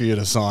petition for you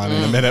to sign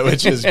in a minute,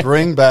 which is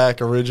bring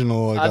back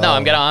original. No,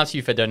 I'm going to ask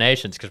you for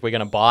donations because we're going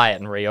to buy it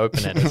and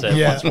reopen it as it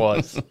Yeah. once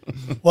was.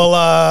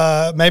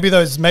 Well, maybe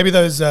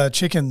those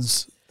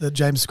chickens that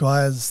James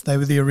Squires, they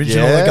were the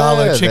original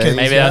Agalo chickens.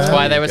 Maybe that's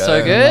why they were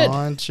so good.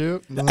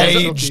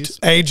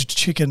 Aged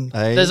chicken.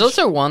 There's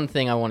also one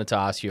thing I wanted to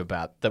ask you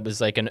about that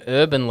was like an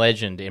urban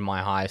legend in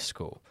my high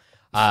school.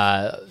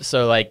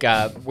 So like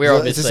we're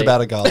obviously Is this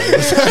about a gala?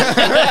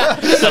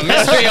 it's a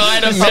mystery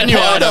item, menu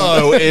item.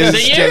 Porno is So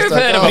just you've a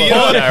heard of a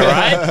gala. porno,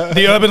 right?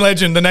 The urban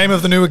legend, the name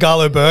of the new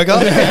Agalo burger.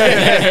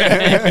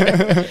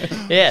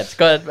 Yeah, it's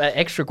got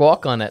extra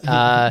guac on it.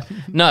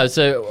 No,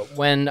 so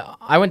when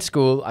I went to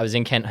school, I was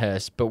in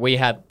Kenthurst, but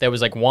there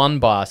was like one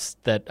bus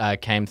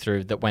that came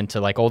through that went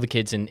to like all the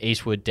kids in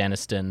Eastwood,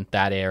 Denniston,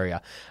 that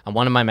area, and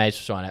one of my mates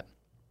was on it,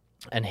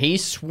 and he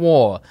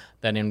swore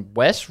that in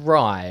West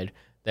Ryde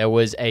there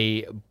was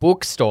a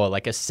bookstore,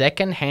 like a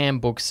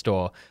second-hand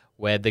bookstore,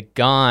 where the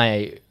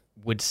guy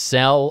would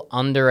sell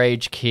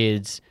underage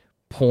kids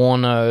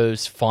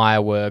pornos,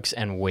 fireworks,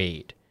 and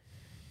weed.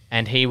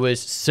 And he was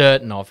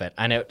certain of it.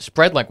 And it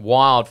spread like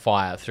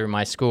wildfire through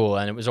my school.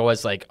 And it was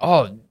always like,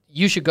 oh,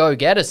 you should go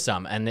get us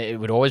some. And it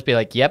would always be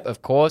like, yep,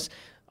 of course.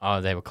 Oh,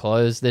 they were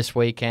closed this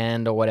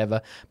weekend or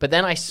whatever. But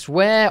then I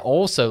swear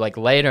also, like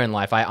later in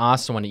life, I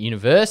asked someone at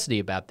university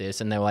about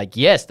this. And they were like,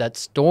 yes, that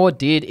store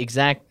did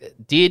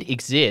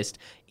exist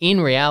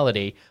in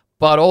reality.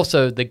 But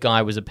also the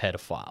guy was a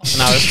pedophile.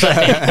 And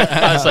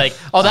I was like,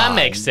 oh, that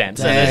makes sense.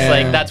 And it's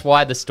like, that's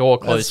why the store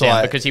closed That's down,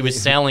 why- because he was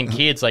selling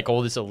kids like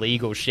all this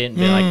illegal shit and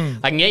be like,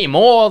 I can get you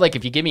more, like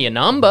if you give me a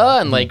number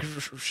and like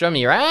show me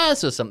your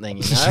ass or something,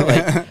 you know?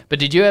 Like, but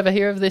did you ever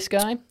hear of this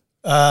guy?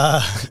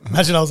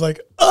 Imagine I was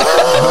like,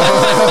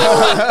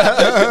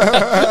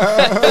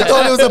 I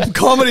thought it was a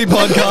comedy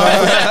podcast.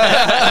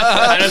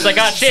 And I was like,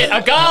 oh shit,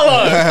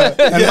 Agalo!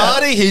 And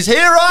Marty, he's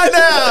here right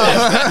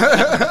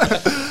now.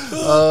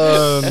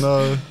 Oh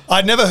no!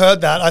 I'd never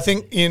heard that. I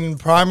think in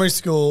primary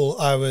school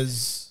I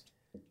was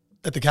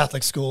at the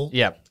Catholic school.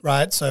 Yep.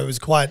 Right. So it was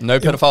quite No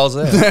pedophiles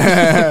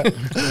there. It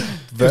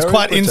was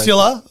quite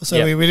insular. So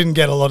Yeah. we didn't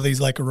get a lot of these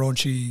like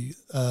raunchy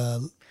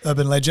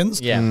urban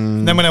legends. Yeah.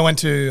 And then when I went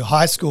to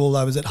high school,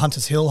 I was at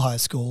Hunters Hill High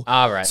School.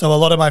 Ah, right. So a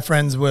lot of my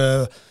friends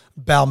were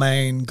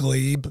Balmain,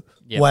 Glebe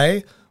Yep.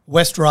 way.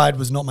 West Ryde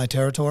was not my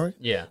territory.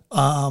 Yeah.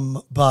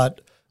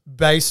 But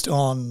based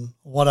on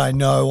what I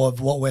know of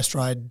what West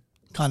Ryde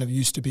kind of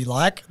used to be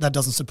like, that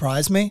doesn't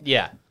surprise me.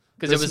 Yeah.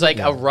 Because it was like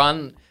a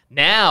run.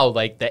 Now,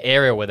 like the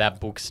area where that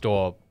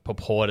bookstore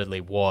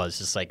purportedly was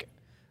just like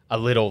a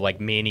little like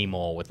mini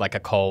mall with like a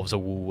Coles, a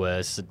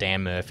Woolworths, a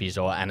Dan Murphy's,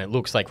 and it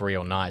looks like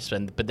real nice.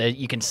 But there,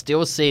 you can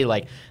still see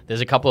like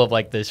there's a couple of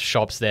like there's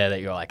shops there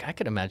that you're like, I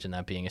could imagine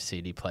that being a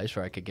seedy place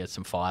where I could get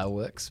some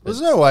fireworks. But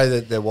There's no way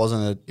that there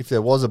wasn't if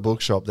there was a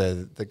bookshop there,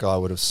 the guy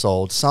would have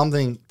sold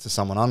something to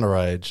someone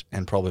underage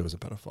and probably was a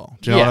pedophile.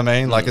 Do you know Yeah. what I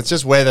mean? Like it's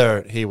just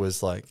whether he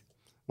was like,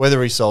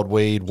 whether he sold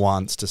weed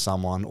once to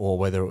someone or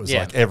whether it was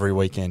Yeah. like every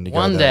weekend. To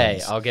one go there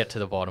day and I'll get to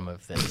the bottom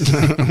of this,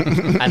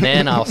 and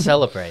then I'll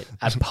celebrate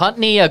at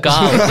Putney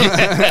Agalo.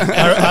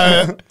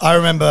 I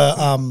remember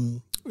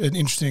an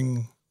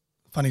interesting,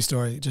 funny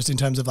story just in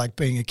terms of like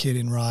being a kid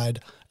in Ryde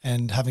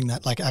and having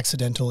that like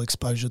accidental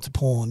exposure to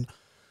porn.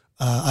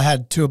 I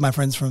had two of my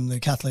friends from the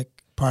Catholic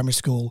primary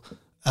school,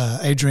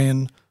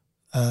 Adrian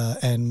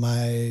and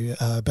my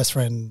best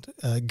friend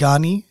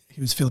Ghani.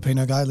 He was a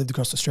Filipino guy, lived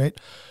across the street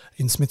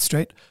in Smith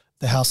Street,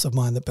 the house of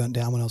mine that burnt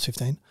down when I was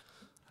 15.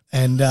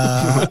 And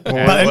but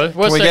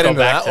we'll we get circle into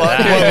back that to one?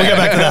 that. well, we'll get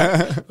back to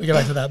that. We'll get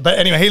back to that. But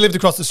anyway, he lived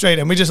across the street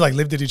and we just like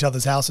lived at each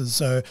other's houses.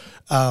 So,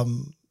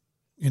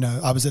 you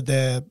know, I was at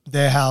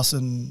their house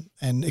and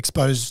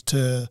exposed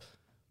to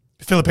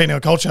Filipino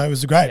culture. It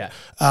was great.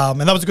 Yeah.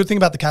 And that was a good thing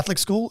about the Catholic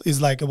school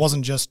is like it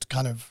wasn't just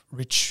kind of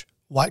rich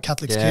white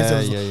Catholic kids. There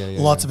was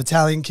lots of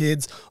Italian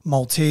kids,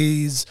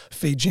 Maltese,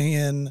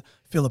 Fijian,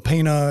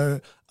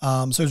 Filipino.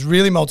 So it was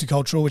really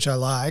multicultural, which I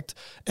liked.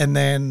 And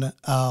then,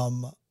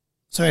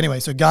 so anyway,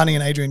 so Ghani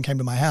and Adrian came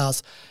to my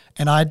house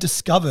and I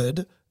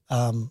discovered,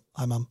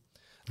 hi mum,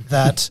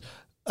 that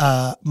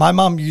my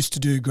mum used to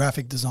do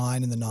graphic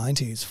design in the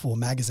 90s for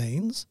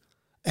magazines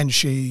and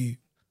she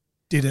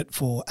did it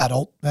for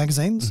adult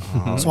magazines.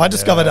 So I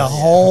discovered a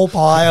whole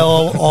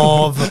pile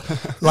of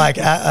like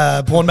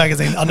porn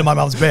magazine under my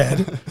mum's bed.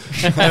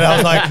 And I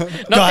was like,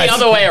 Not guys, the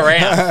other way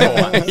around.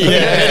 For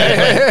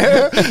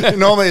once.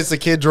 Normally it's the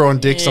kid drawing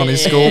dicks on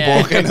his school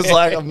Yeah. book, and it's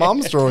like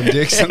mom's drawing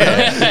dicks. In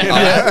there.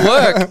 At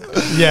work.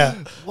 yeah.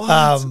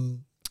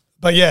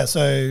 But yeah,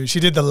 so she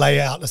did the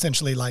layout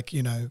essentially like,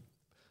 you know,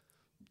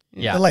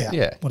 Yeah. the layout,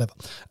 Yeah. whatever.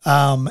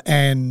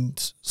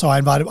 And so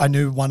I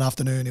knew one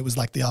afternoon, it was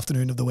like the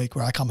afternoon of the week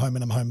where I come home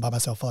and I'm home by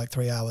myself for like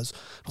 3 hours.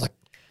 I was like,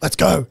 let's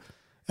go.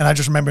 And I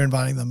just remember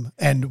inviting them,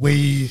 and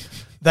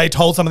they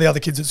told some of the other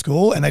kids at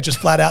school, and they just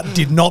flat out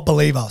did not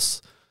believe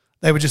us.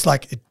 They were just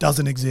like, it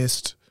doesn't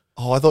exist.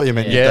 Oh, I thought you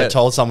meant Yeah. they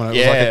told someone it was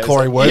Yeah, like a it's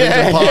Corey like- Worthington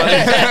yeah, party.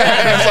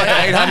 It's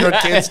like 800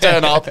 kids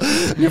turn up,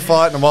 and you're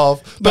fighting them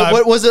off. But No.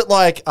 what, was it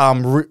like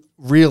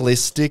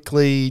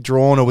realistically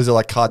drawn, or was it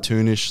like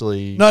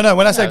cartoonishly? No,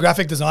 when I say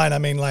graphic design, I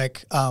mean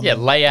like, Yeah,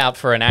 layout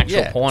for an actual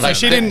Yeah. porno. like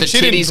she The- didn't the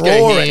draw titties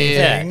go here.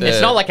 anything. Yeah,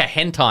 it's not like a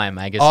hentai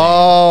magazine.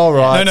 Oh,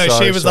 right. No,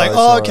 sorry, she was sorry, like,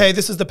 sorry. okay,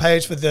 this is the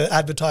page for the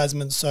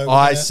advertisements. So we're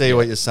I gonna- see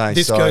what you're saying.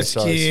 This Sorry, goes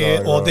sorry, here,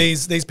 sorry, or right.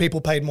 these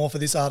people paid more for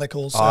this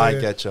article. So I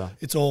getcha.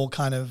 It's all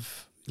kind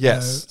of you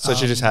Yes. know, So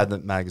she just had the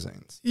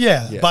magazines.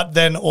 yeah. Yeah. But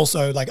then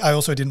also like I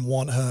also didn't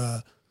want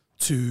her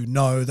to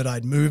know that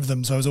I'd moved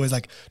them, so I was always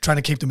like trying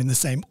to keep them in the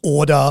same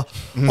order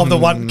of the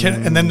one,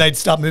 and then they'd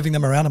start moving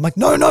them around. I'm like,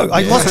 no,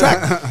 I lost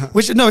track.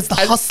 It's the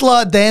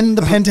Hustler, then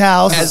the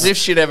Penthouse. As if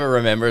she'd ever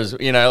remember,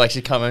 like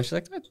she'd come home, she's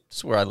like,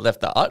 that's where I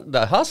left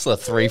the Hustler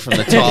 3 from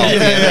the top.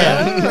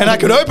 and I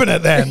could open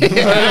it then.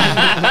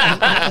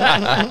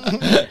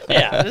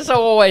 Yeah, this is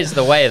always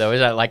the way though,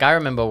 isn't it? Like I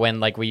remember when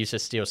like we used to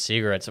steal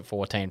cigarettes at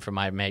 14 from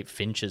my mate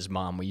Finch's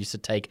mum. We used to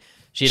take,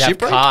 she'd have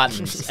Shipwreck?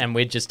 cartons and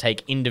we'd just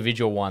take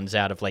individual ones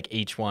out of like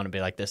each one and be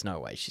like, there's no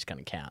way she's going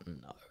to count.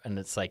 And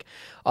it's like,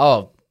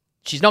 oh,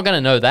 she's not going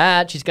to know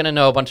that. She's going to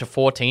know a bunch of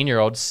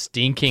 14-year-olds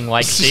stinking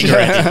like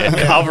cigarettes and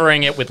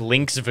covering it with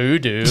Lynx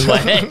Voodoo.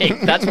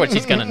 Like that's what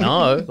she's going to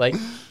know. Like,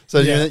 So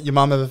Yeah. your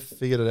mum ever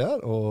figured it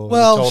out, or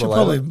Well, you she'll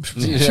told her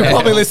later?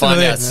 probably listen to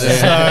Find out this. soon.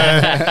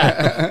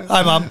 So,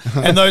 hi, Mum.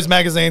 And those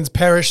magazines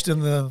perished in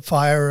the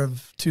fire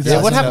of 2000.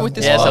 Yeah, what happened with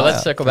this yeah, so fire?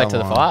 let's circle back to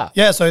the Come on. fire.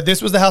 Yeah, so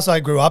this was the house I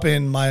grew up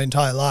in my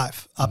entire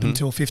life up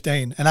until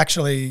 15. And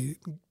actually,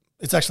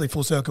 it's actually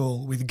full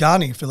circle with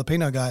Ghani,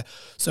 Filipino guy.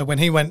 So when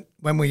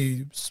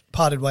we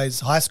parted ways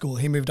high school,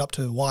 he moved up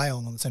to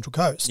Wyong on the Central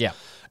Coast. Yeah.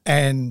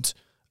 And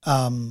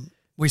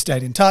we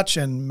stayed in touch,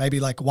 and maybe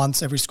like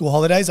once every school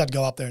holidays, I'd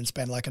go up there and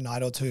spend like a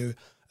night or two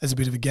as a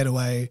bit of a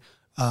getaway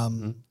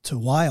to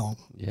Wyong.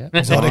 Yeah.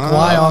 Exotic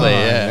Lovely, Wyong.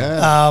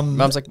 yeah.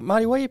 Mum's like,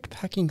 Marty, why are you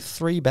packing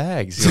 3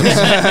 bags?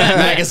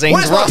 Magazines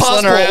Where's my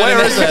rustling passport? around.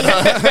 Where is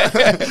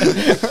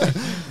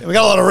it? We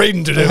got a lot of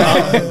reading to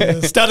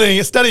do,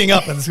 studying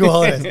up in the school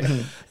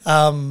holidays.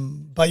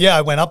 But yeah,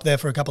 I went up there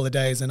for a couple of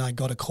days, and I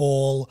got a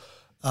call.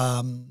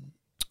 I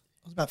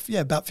was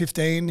about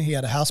 15. He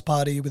had a house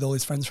party with all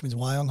his friends from his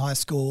Wyong high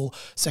school.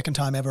 Second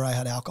time ever I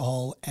had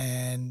alcohol,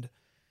 and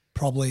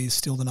probably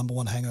still the number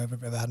one hangover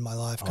I've ever had in my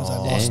life, because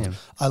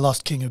I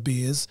lost King of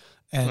Beers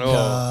and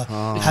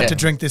had to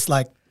drink this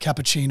like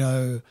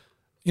cappuccino,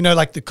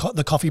 like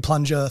the coffee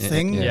plunger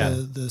thing, yeah.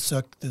 the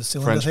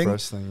cylinder French thing.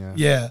 press thing, yeah.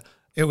 Yeah,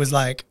 it was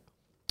like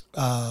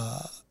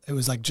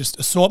just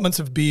assortments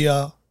of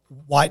beer,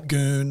 White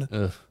Goon,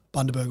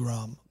 Bundaberg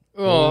rum.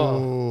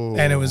 Oh.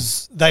 And it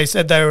was, they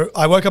said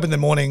I woke up in the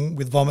morning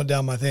with vomit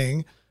down my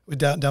thing,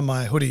 down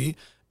my hoodie,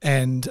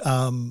 and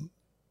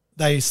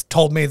they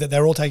told me that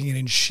they're all taking it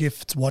in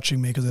shifts watching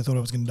me because they thought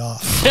I was going to die.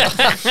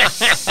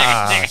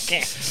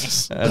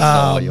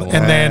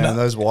 And then, Man,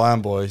 those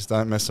Wyong boys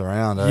don't mess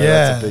around. Eh? Yeah.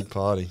 That's a big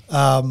party.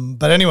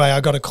 but anyway,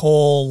 I got a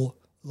call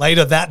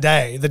later that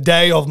day, the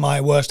day of my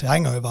worst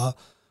hangover,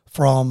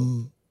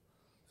 from,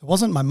 it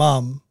wasn't my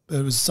mum, but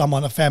it was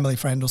someone, a family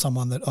friend or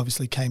someone that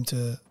obviously came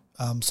to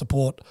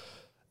support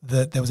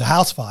that there was a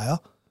house fire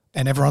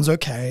and everyone's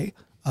okay.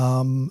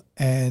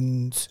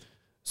 And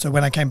so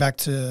when I came back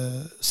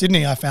to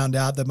Sydney, I found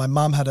out that my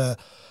mum had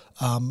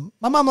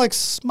my mum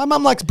likes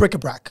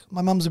bric-a-brac.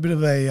 My mum's a bit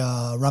of a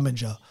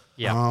rummager.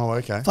 Yeah. Oh,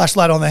 okay.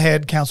 Flashlight on the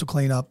head, council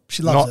cleanup.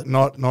 She loves it.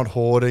 Not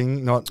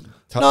hoarding, not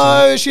touching.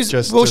 No, it,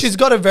 she's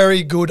got a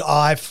very good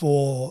eye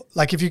for,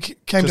 like, if you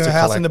came to Just her a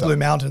house in the collector. Blue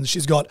Mountains,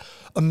 she's got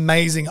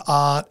amazing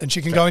art, and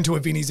she can go into a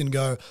Vinnie's and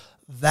go,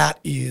 that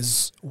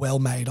is well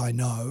made, I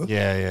know.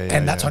 Yeah.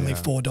 And that's only yeah.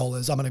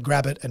 $4. I'm going to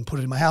grab it and put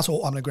it in my house, or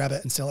I'm going to grab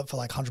it and sell it for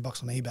like $100 on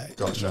eBay.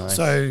 Gotcha.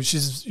 So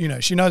she's,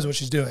 she knows what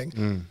she's doing.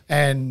 Mm.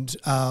 And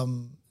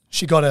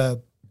she got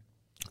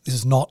this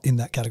is not in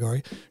that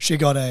category. She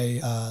got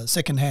a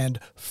secondhand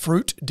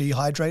fruit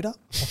dehydrator, or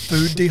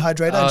food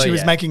dehydrator, and Oh, she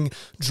was yeah. making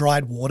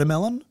dried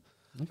watermelon.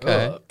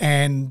 Okay.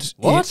 And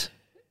What?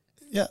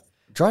 yeah.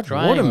 Dried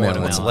Drying watermelon.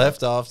 watermelon. What's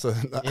left after?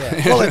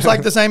 Yeah. Well, it's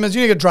like the same as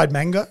you get dried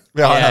mango.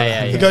 Yeah, I know.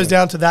 Yeah. It goes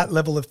down to that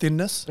level of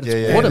thinness. Yeah,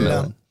 yeah. And,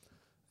 Watermelon.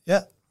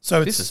 yeah.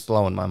 So This it's is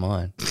blowing my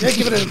mind. yeah,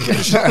 give it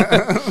a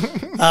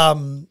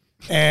shot.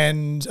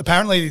 And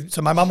apparently,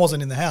 so my mum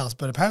wasn't in the house,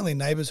 but apparently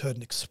neighbours heard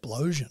an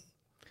explosion.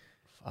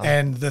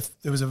 and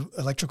there was an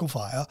electrical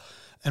fire.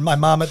 And my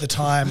mum at the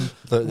time,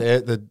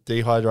 The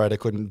dehydrator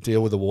couldn't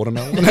deal with the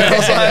watermelon. I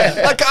was like,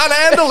 I can't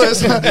handle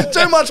this.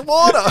 Too much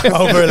water.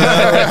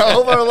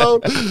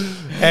 Overload.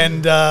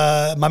 and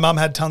my mum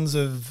had tons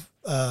of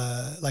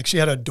like she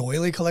had a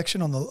doily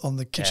collection on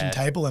the kitchen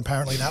table. And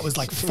apparently that was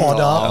like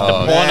fodder.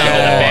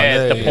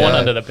 The porn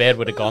under the bed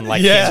would have gone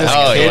like Yeah. Just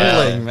Oh,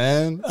 Kindling,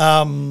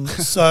 man.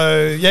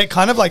 So yeah, it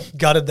kind of like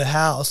gutted the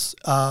house.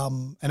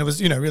 And it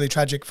was, really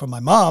tragic for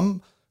my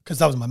mum because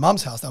that was my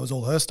mum's house. That was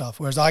all her stuff.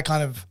 Whereas I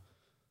kind of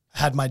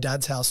had my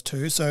dad's house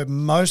too. So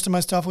most of my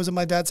stuff was at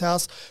my dad's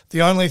house.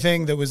 The only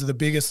thing that was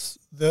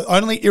the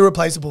only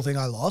irreplaceable thing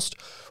I lost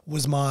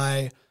was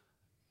my,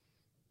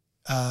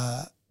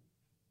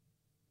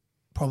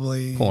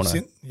 probably Porno.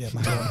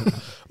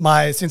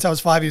 Since I was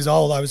 5 years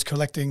old, I was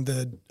collecting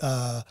the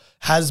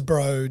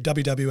Hasbro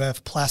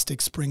WWF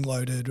plastic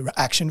spring-loaded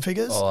action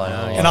figures,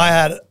 and I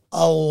had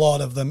a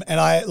lot of them. And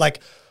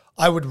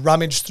I would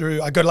rummage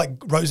through. I go to like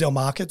Roselle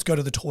Markets, go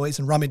to the toys,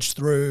 and rummage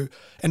through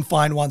and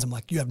find ones. I'm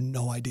like, you have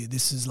no idea.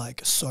 This is like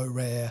so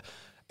rare.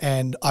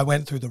 And I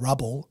went through the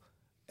rubble.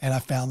 And I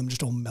found them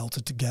just all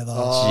melted together.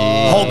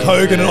 Hulk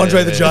Hogan and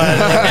Andre the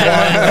Giant.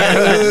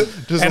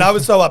 And I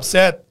was so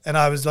upset. And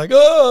I was like,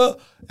 oh.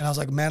 And I was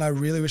like, man, I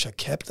really wish I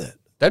kept it.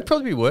 That'd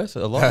probably be worth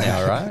it a lot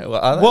now, right?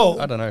 Well,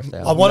 I don't know if they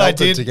are. What I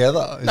Melted did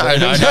together.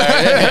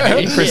 No.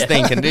 In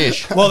pristine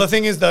condition. Well, the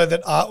thing is though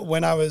that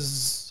when I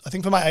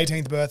think for my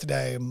 18th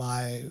birthday,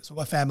 my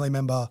family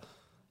member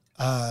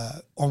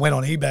went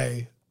on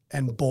eBay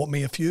and bought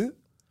me a few.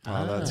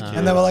 Oh, that's cute.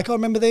 And they were like, oh,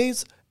 remember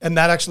these? And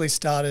that actually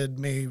started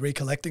me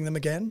recollecting them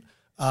again.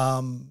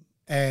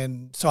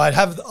 And so I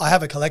have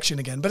a collection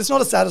again, but it's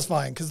not as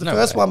satisfying because the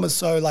first one was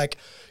so like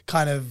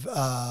kind of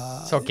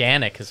it's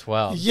organic as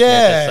well.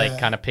 Yeah. Just like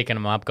kind of picking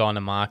them up, going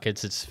to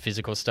markets. It's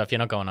physical stuff. You're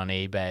not going on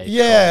eBay.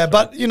 Yeah,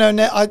 but now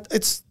I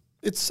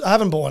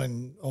haven't bought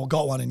one or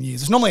got one in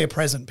years. It's normally a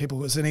present.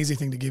 It's an easy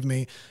thing to give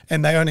me,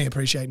 and they only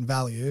appreciate and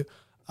value.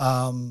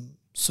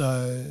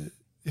 So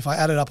if I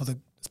add it up with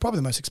it's probably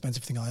the most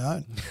expensive thing I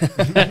own.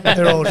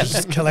 They're all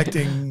just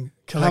collecting.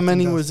 How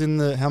many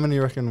how many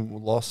you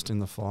reckon lost in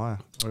the fire?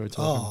 What are we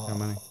talking? How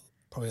many?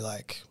 Probably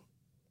like,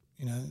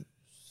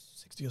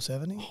 60 or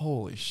 70.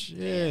 Holy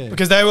shit.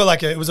 Because they were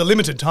like, it was a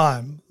limited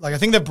time. Like I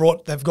think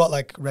they've got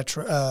like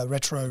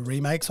retro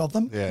remakes of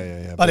them.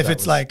 Yeah. But if that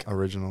it's was like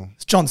original.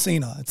 It's John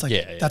Cena. It's like,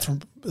 Yeah.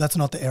 that's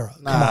not the era.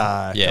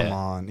 Come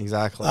on.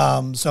 Exactly.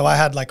 So I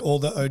had like all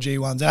the OG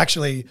ones. And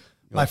actually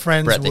my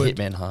friends Bret the would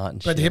Hitman Hart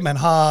and Bret shit. the Hitman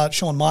Hart,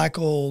 Shawn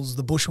Michaels,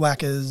 the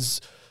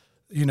Bushwhackers,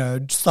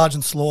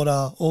 Sergeant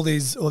Slaughter, all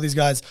these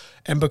guys.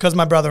 And because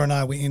my brother and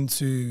I were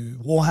into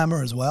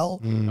Warhammer as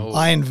well,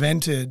 I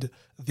invented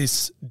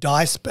this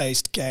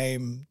dice-based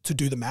game to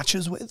do the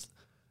matches with.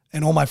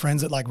 And all my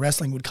friends that like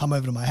wrestling would come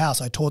over to my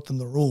house. I taught them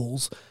the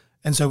rules.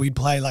 And so we'd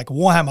play like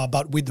Warhammer,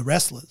 but with the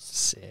wrestlers.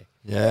 Sick.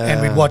 yeah.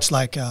 And we'd watch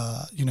like,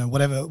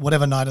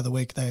 whatever night of the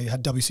week they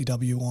had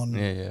WCW on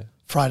Yeah.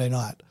 Friday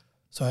night.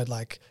 So I'd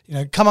like,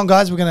 come on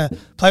guys, we're going to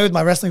play with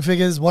my wrestling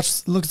figures,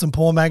 look at some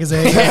porn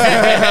magazines.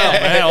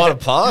 Man, what a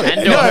party.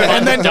 And do a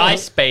fun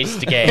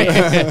dice-based game.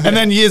 And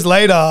then years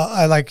later,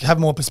 I like have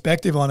more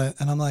perspective on it.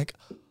 And I'm like,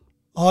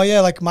 oh yeah,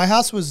 like my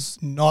house was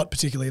not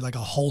particularly like a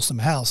wholesome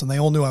house. And they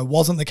all knew I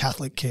wasn't the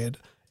Catholic kid.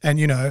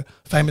 And,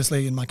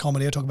 famously in my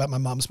comedy, I talk about my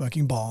mum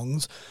smoking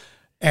bongs.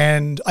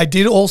 And I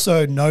did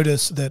also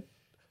notice that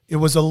it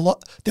was a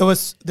lot, there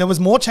was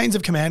more chains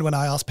of command when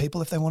I asked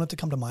people if they wanted to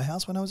come to my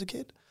house when I was a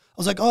kid. I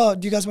was like, oh,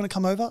 do you guys want to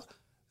come over? And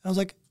I was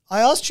like,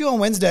 I asked you on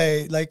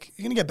Wednesday, like,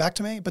 you're going to get back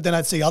to me? But then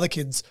I'd see other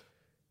kids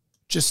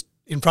just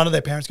in front of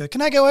their parents go,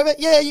 can I go over?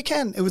 Yeah, you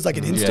can. It was like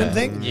an instant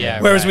thing. Yeah,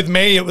 Whereas right. with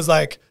me, it was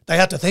like, they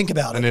had to think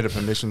about I it. need a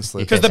permission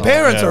slip. Because the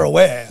parents are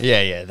aware.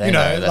 Yeah. They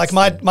know. Like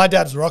my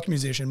dad's a rock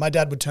musician. My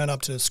dad would turn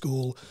up to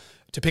school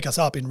to pick us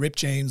up in ripped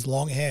jeans,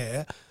 long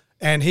hair.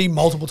 And he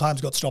multiple times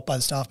got stopped by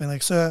the staff being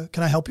like, sir,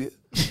 can I help you?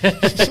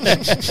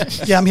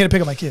 Yeah, I'm here to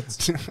pick up my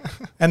kids.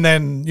 And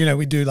then,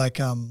 we do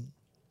like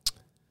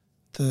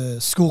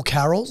the school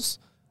carols.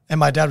 And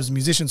my dad was a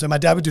musician, so my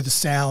dad would do the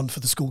sound for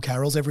the school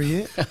carols every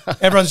year.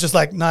 Everyone's just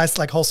like nice,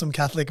 like wholesome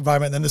Catholic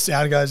environment. And then the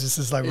sound guy's just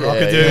this like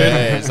rocker dude.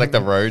 Yeah, it's like the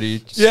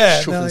roadie. Yeah,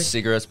 Shuffling like-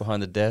 cigarettes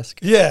behind the desk.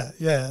 Yeah.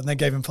 And they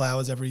gave him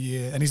flowers every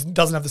year. And he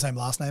doesn't have the same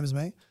last name as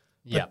me.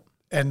 Yeah.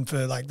 And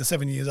for like the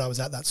 7 years I was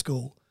at that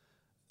school,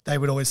 they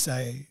would always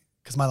say,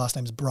 because my last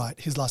name's Bright,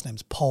 his last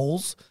name's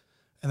Poles.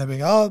 And they'd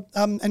be like,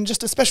 and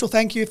just a special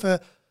thank you to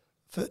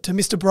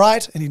Mr.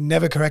 Bright, and he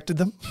never corrected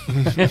them.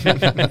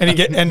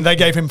 and they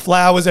gave him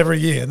flowers every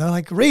year. And they're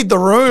like, read the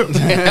room.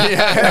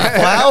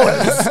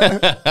 Flowers.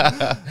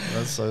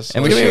 That's so And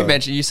sweet. we should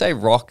mention, you say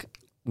rock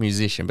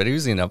musician, but he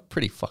was in a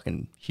pretty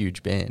fucking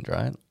huge band,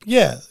 right?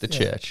 Yeah. The yeah.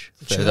 Church.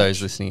 For Church.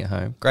 those listening at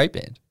home. Great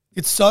band.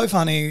 It's so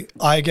funny.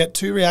 I get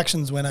two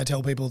reactions when I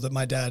tell people that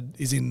my dad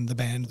is in the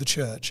band, The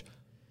Church.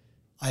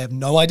 I have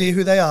no idea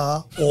who they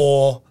are,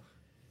 or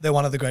they're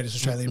one of the greatest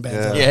Australian bands.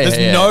 Yeah. ever. Yeah, There's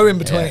yeah, no yeah. in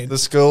between. The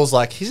school's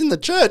like, he's in the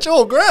church.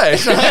 Oh,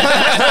 great.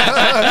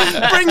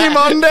 Bring him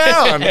on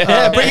down.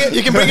 Yeah,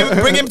 you can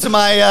bring him to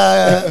my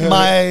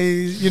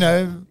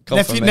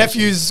Confirmation.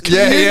 nephew's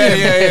Yeah, communion.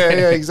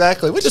 yeah,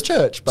 exactly. Which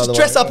church, by the way?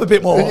 Dress up a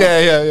bit more.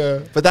 Yeah.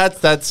 But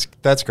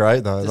that's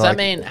great though. Does that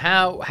mean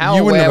how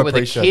you wouldn't aware have were the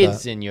appreciated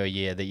kids that. in your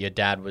year that your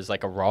dad was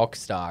like a rock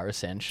star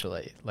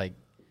essentially? Like,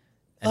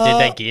 and did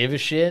they give a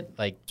shit?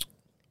 Like,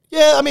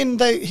 Yeah, I mean,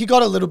 he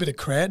got a little bit of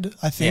cred,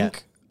 I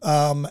think.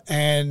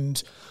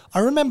 And I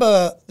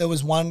remember there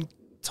was one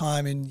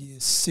time in year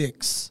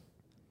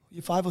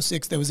 5 or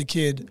 6, there was a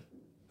kid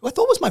who I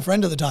thought was my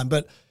friend at the time.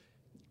 But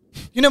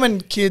you know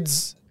when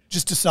kids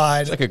just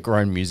decide... Like a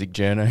grown music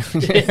journal.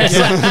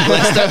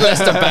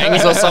 Lester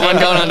Bangs or someone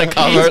going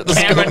undercover at the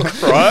Cameron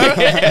school. Crowe?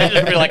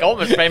 It'd be like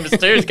Almost Famous 2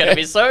 is going to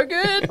be so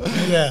good.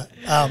 yeah.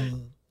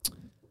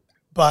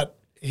 But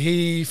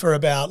he, for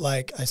about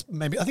I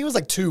think it was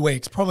like 2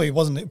 weeks, probably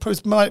wasn't, it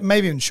was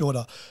maybe even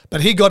shorter,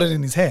 but he got it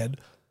in his head,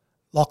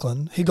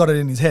 Lachlan, he got it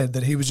in his head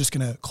that he was just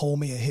going to call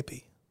me a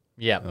hippie.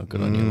 Yeah.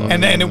 Good on you, Lachlan.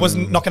 And then it was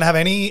not going to have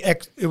any,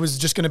 it was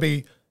just going to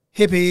be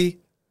hippie,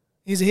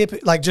 he's a hippie,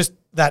 like just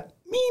that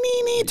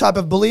me type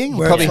of bullying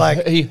where Probably it's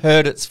like, he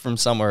heard it from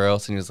somewhere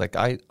else and he was like,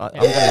 I'm yeah,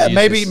 gonna use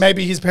maybe this.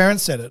 maybe his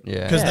parents said it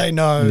Yeah. because Yeah. they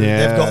know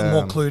Yeah. they've gotten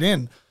more clued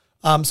in.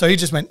 So he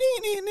just went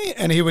nee,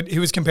 and he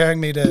was comparing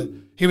me to,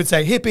 he would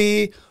say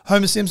hippie,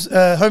 Homer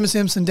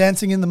Simpson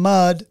dancing in the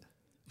mud,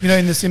 you know,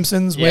 in The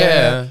Simpsons. Yeah,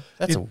 where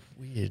that's it- a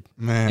weird.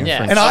 Man.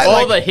 Yeah, And and I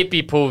all like- the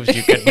hippie moves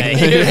you could make.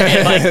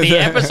 Like the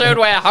episode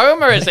where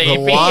Homer is a The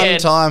hippie. one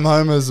and- time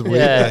Homer's with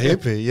Yeah. a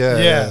hippie. Yeah.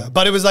 yeah.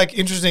 But it was like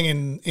interesting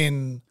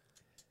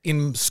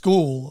in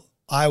school.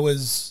 I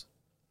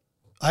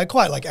had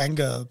quite like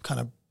anger kind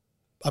of.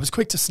 I was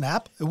quick to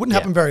snap. It wouldn't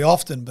happen very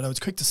often, but I was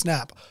quick to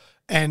snap,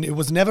 and it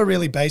was never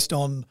really based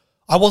on.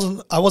 I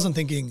wasn't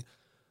thinking,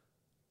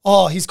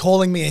 oh, he's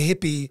calling me a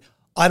hippie.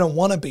 I don't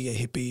want to be a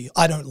hippie.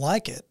 I don't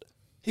like it.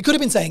 He could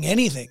have been saying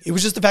anything. It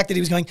was just the fact that he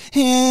was going,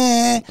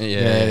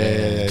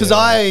 Yeah. because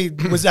I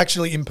was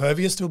actually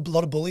impervious to a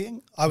lot of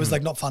bullying. I was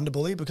like not fun to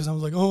bully because I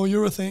was like, oh,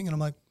 you're a thing. And I'm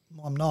like,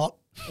 well, I'm not.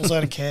 Also, I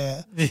don't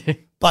care.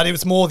 But it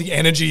was more the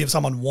energy of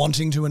someone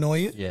wanting to annoy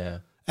you. Yeah.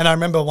 And I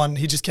remember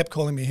he just kept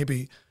calling me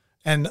hippie.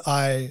 And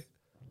I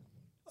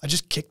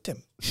just kicked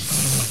him.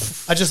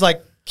 I just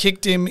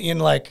kicked him in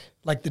like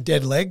the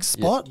dead leg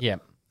spot. Yeah.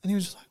 And he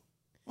was just like,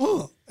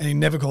 oh. And he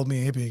never called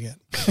me a hippie again.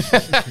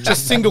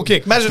 Just single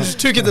kick. Imagine just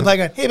 2 kids at play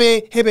going,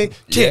 hippie,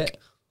 kick.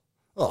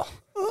 Oh,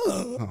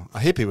 a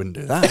hippie wouldn't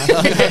do that.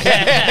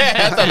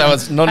 I thought that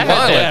was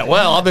non-violent. Yeah,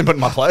 well, I've been put in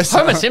my place.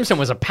 Homer Simpson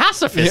was a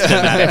pacifist in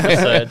that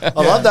episode.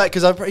 I love that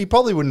because he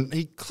probably wouldn't.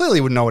 He clearly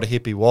wouldn't know what a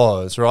hippie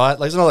was, right?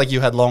 Like it's not like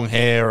you had long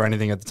hair or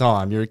anything at the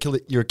time. You're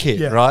a kid,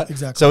 Yeah, right?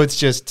 exactly. So it's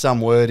just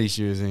some word he's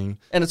using.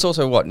 And it's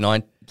also what,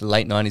 late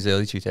 90s,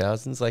 early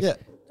 2000s? Like, Yeah.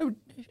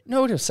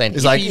 no one was saying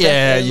He's like, hippie back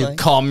yeah, then, you like-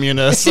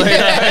 communist. You know,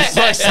 it's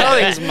like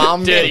something's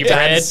mum, Dirty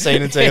dad's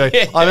bread. seen it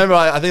TV. I remember,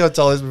 I think I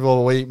told this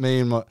before.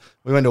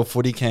 We went to a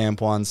footy camp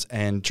once,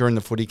 and during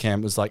the footy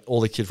camp it was like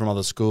all the kids from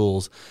other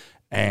schools,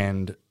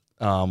 and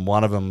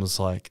one of them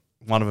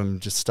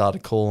just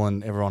started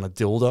calling everyone a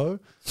dildo,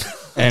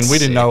 and we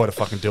didn't know what a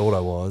fucking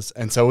dildo was,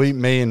 and so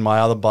me and my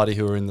other buddy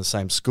who were in the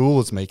same school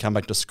as me come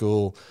back to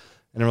school.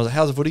 And everyone's like,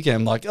 how's the footy game?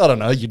 I'm like, I don't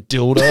know, you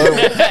dildo.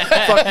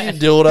 Fuck you,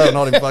 dildo.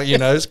 Not in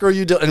fuck, screw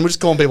you, dildo. And we're just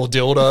calling people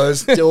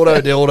dildos.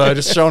 Dildo,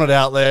 just showing it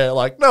out there.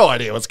 Like, no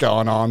idea what's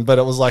going on. But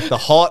it was like the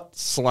hot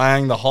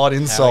slang, the hot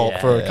insult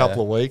for a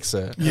couple of weeks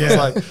there. Yeah. It's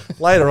like,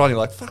 later on, you're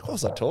like, fuck, what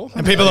was I talking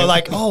And people are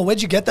like, oh,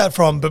 where'd you get that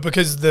from? But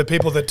because the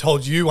people that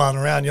told you aren't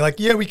around, you're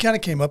like, yeah, we kind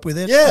of came up with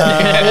it.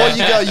 Yeah.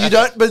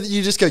 Or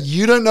you just go,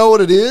 you don't know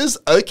what it is?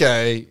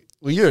 Okay.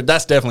 Well,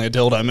 that's definitely a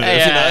dildo move.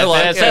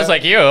 Yeah, it sounds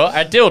like you,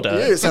 a dildo.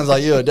 Yeah, it sounds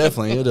like you're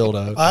definitely a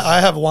dildo.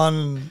 I have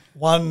one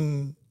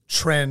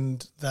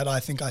trend that I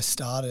think I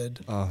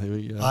started. Oh, here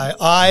we go.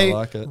 I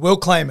like it. will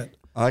claim it.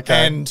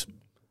 Okay. And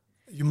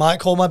you might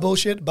call my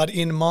bullshit, but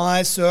in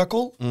my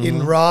circle,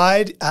 in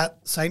Ryde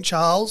at St.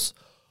 Charles,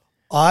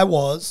 I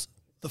was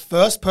the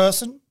first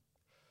person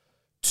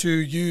to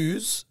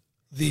use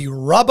the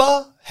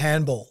rubber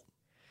handball.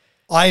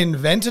 I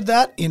invented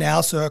that in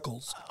our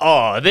circles.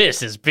 Oh,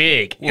 this is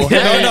big. No,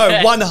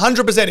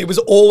 100%. It was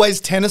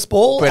always tennis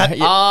ball. But, at-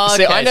 yeah,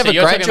 see, okay, I never so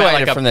you're talking about graduated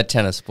like a- from the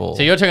tennis ball.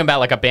 So you're talking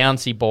about like a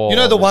bouncy ball. you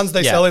know the ones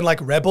they Yeah. sell in like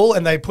Rebel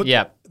and they put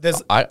Yeah.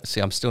 there's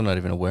I'm still not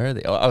even aware of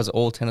it. I was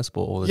all tennis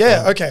ball all the yeah,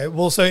 time. okay.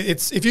 Well, so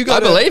it's if you go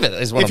I to, believe it,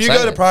 is what if I'm you go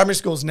saying. to primary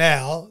schools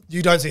now,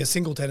 you don't see a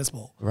single tennis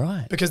ball.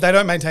 Right. Because they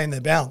don't maintain their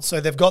bounce. So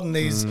they've gotten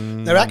these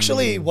they're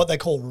actually what they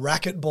call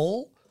racket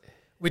ball,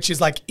 which is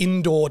like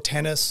indoor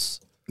tennis.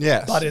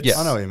 Yes. But it's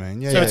I know what you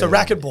mean. Yeah, so yeah, it's a yeah.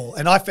 racket ball,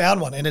 and I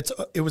found one, and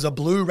it was a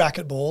blue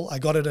racket ball. I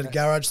got it at a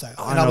garage sale,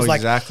 and I know was like,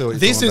 exactly what you're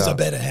 "This talking is a about.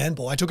 better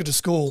handball." I took it to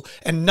school,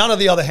 and none of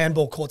the other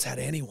handball courts had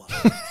anyone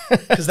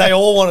because they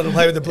all wanted to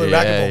play with the blue Yeah,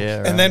 racket ball. yeah,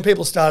 right. And then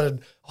people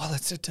started, "Oh,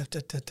 that's it,"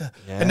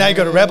 and now you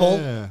go to Rebel,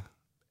 Yeah.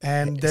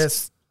 and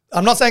there's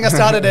I'm not saying I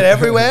started it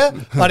everywhere,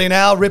 but in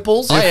our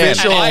ripples, I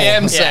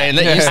am saying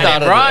that you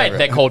started. Right, it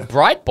they're called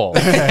bright balls.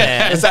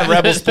 Yeah. It's that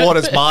rebel sport.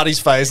 It's Marty's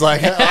face,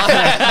 like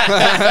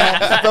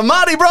the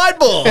Marty Bright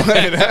Ball.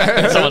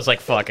 Someone's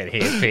like, fuck it,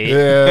 here, Pete.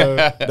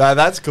 Yeah, no,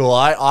 that's cool.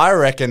 I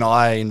reckon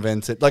I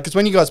invented like because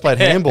when you guys played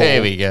handball,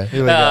 There we go.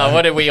 Here we go.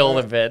 What did we all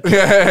invent? you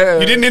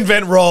didn't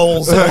invent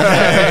roles.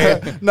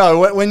 Okay.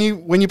 No, when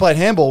you played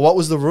handball, what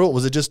was the rule?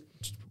 Was it just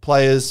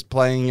players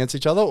playing against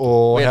each other,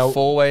 or We how? had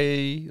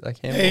 4-way like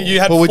handball. You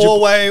had But would you-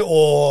 four-way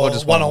or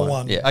just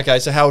one-on-one. Yeah. Okay,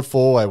 so how would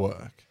four-way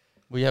work?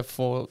 We have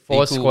four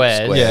Four equal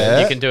squares. Yeah.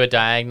 You can do it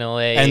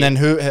diagonally. And then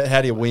how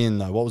do you win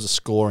though? What was the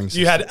scoring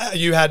system?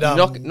 You had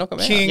Knock 'em out.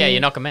 king. yeah, you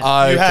knock them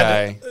out. You had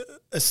Okay.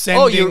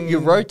 ascending. Oh, you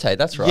rotate.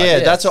 That's right. Yeah,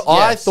 Yes, that's what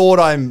I yes. thought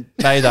I made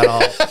that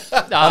up.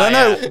 I don't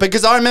know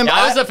because I remember.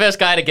 I was the first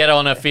guy to get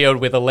on a field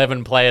with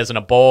 11 players and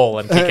a ball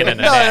and kick it in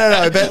the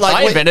net. no, but like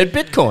I invented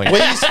Bitcoin. we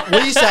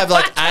used to have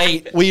like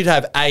 8. We'd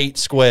have 8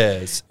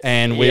 squares,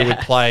 and we Yeah. would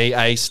play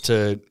ace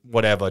to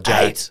whatever.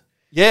 Jack. 8?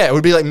 Yeah, it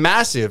would be like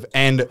massive,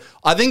 and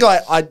I think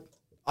I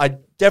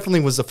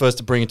definitely was the first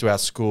to bring it to our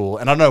school,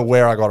 and I don't know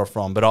where I got it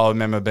from, but I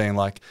remember being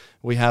like,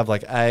 we have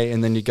like A,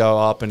 and then you go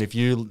up, and if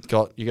you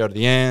go to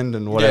the end,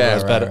 and whatever Yeah,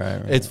 is right, better.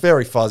 right. It's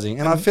very fuzzy,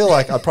 and I feel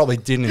like I probably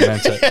didn't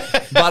invent it,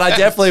 but I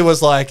definitely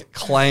was like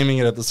claiming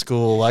it at the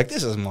school, like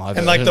this is my.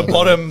 And like the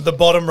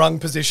bottom rung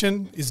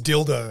position is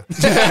dildo.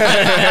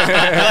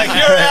 Like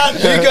you're out,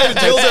 you go to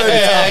dildo.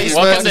 Yeah, time. Ace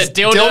Welcome versus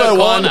to Dildo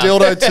 1, Corner.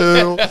 dildo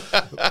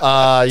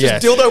 2.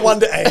 Yes. Dildo 1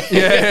 to 8.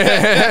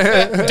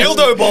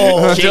 Dildo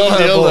ball. King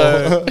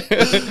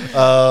dildo.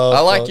 Oh, I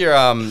like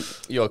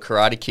your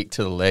karate kick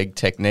to the leg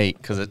technique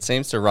because it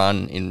seems to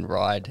run in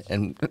ride.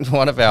 And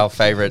one of our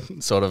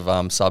favorite sort of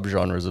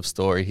subgenres of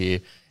story here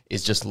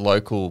is just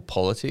local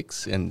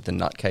politics and the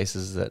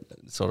nutcases that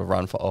sort of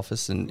run for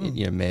office and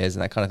mayors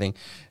and that kind of thing.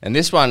 And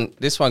this one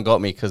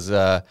got me because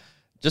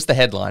just the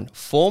headline: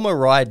 former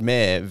Ride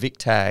Mayor Vic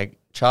Tagg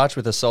charged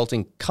with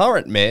assaulting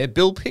current Mayor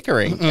Bill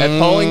Pickering at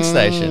polling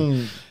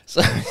station.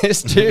 So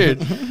this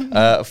dude,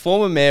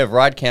 former mayor of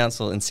Ryde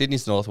Council in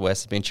Sydney's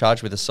Northwest, has been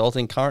charged with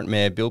assaulting current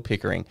mayor Bill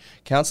Pickering.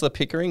 Councillor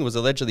Pickering was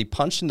allegedly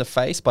punched in the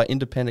face by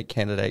independent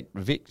candidate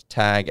Vic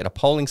Tagg at a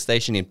polling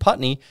station in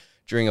Putney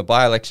during a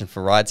by-election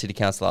for Ryde City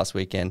Council last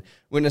weekend.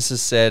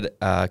 Witnesses said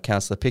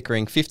Councillor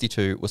Pickering,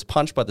 52, was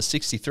punched by the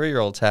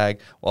 63-year-old Tagg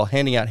while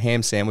handing out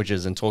ham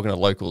sandwiches and talking to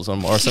locals on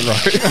Morrison Road.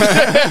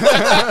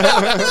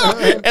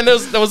 And there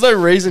was no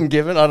reason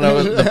given. I don't know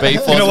what the beef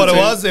was. You know what it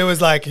between- was? It was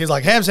like, he's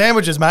like, ham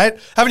sandwiches, mate.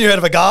 Haven't you heard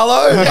of a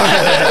Garlo?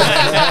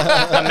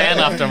 A man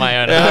after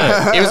my own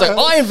heart. He was like,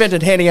 I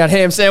invented handing out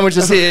ham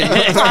sandwiches here.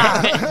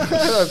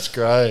 That's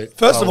great.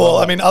 First of all,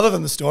 I mean, other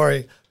than the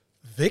story,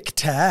 Vic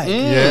Tagg.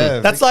 Yeah,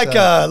 That's Vic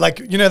like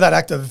you know that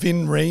actor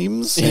Vin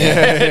Reams?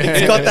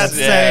 It's got that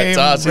Yeah, it's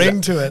us. same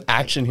ring to it.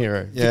 Action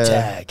hero. Yeah. Vic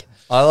Tagg.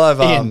 I love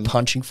In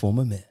punching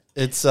former mayor.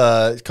 it's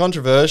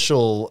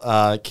controversial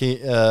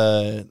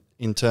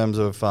in terms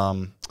of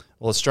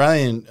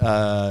Australian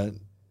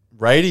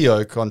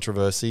radio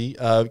controversy.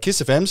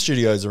 Kiss FM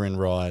studios are in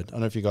Ryde. I don't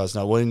know if you guys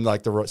know. We're in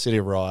like the city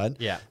of Ryde.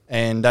 Yeah.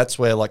 And that's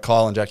where like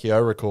Kyle and Jackie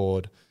O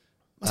record.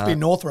 Must be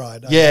North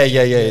Ride.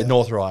 Yeah,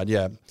 North Ride,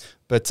 yeah.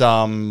 But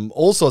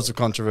all sorts of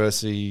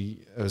controversy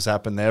has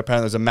happened there.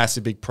 Apparently there's a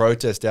massive big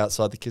protest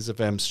outside the Kiss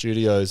FM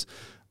studios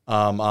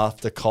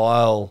after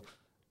Kyle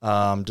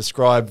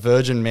described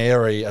Virgin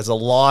Mary as a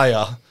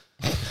liar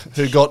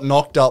who got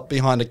knocked up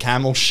behind a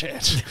camel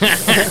shed.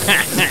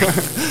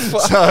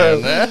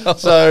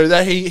 so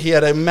that he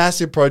had a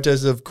massive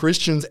protest of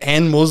Christians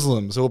and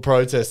Muslims who were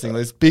protesting.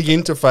 This big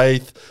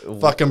interfaith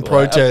fucking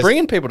protest.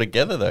 Bringing people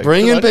together, though.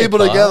 Bringing Good idea, people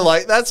Kyle. together.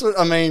 Like, that's what,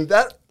 I mean,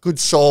 that could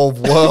solve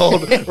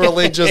world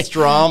religious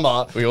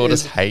drama. We all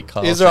just hate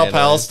Kyle Israel Sandilands.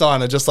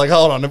 Palestine are just like,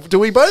 hold on, do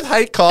we both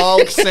hate Kyle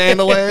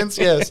Sandilands?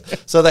 Yes.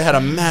 So they had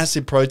a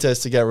massive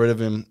protest to get rid of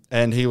him.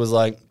 And he was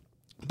like,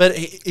 but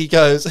he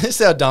goes, this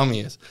is how dumb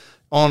he is.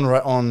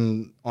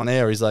 On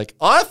air, he's like,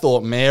 I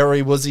thought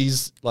Mary was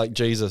his, like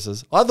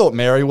Jesus's, I thought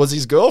Mary was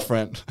his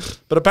girlfriend,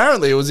 but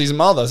apparently it was his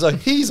mother. So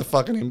he's a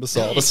fucking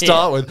imbecile to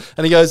start with.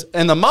 And he goes,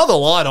 and the mother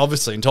lied,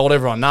 obviously, and told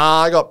everyone,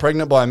 nah, I got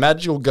pregnant by a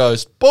magical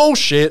ghost.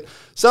 Bullshit.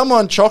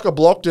 Someone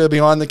chock-a-blocked her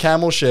behind the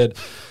camel shed.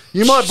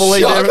 You might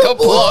believe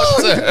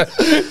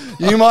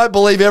you might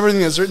believe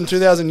everything that's written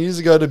 2,000 years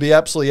ago to be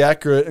absolutely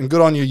accurate, and good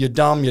on you. You're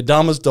dumb. You're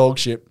dumb as dog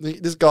shit.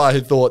 This guy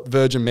who thought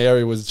Virgin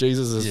Mary was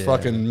Jesus'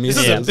 fucking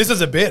missus. This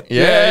is a bit.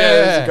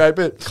 Yeah, it's a great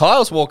bit.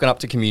 Kyle's walking up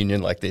to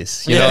communion like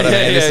this. You know what I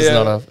mean? This is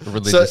not a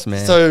religious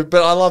man. So,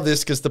 but I love this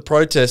because the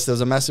protest, there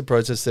was a massive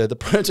protest there. The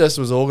protest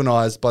was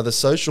organised by the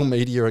social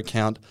media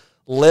account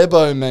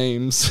Lebo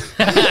Memes.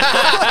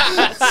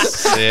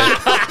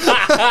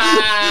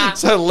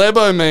 So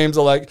Lebo Memes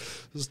are like,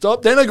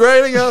 stop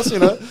denigrating us, you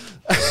know.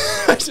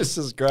 This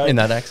is great. In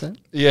that accent?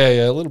 Yeah,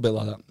 a little bit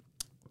like that.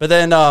 But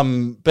then,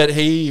 but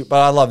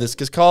I love this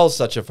because Kyle's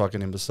such a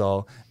fucking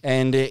imbecile,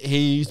 and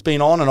he's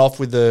been on and off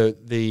with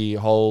the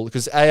whole,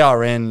 because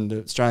ARN,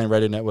 the Australian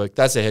Radio Network,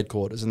 that's their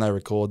headquarters, and they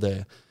record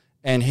there,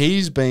 and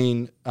he's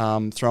been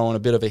throwing a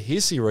bit of a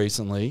hissy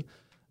recently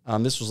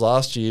This was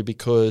last year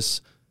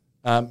because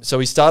so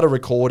he started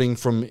recording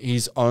from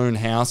his own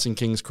house in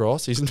King's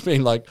Cross. He's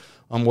been like,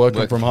 I'm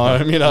working from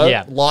home, you know,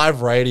 Yeah.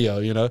 live radio,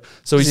 you know.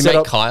 So he Does he set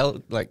make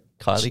up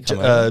Kylie come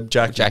over?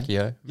 Jackie.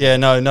 Jackie-O? Yeah,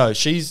 no.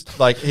 She's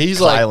like, he's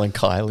Kyle like, and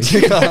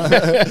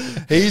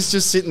Kylie. he's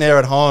just sitting there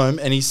at home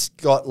and he's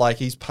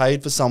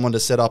paid for someone to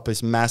set up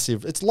this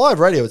massive, it's live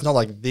radio. It's not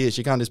like this.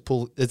 You can't just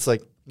pull, it's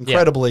like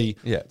incredibly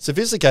Yeah.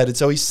 sophisticated.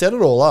 So he set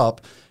it all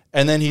up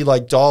and then he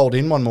like dialed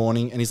in one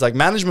morning and he's like,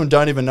 management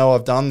don't even know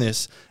I've done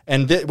this.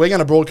 And we're going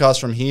to broadcast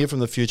from here from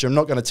the future. I'm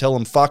not going to tell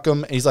them, fuck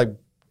them. And he's like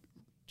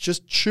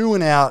just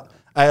chewing out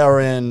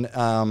ARN,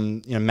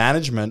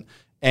 management.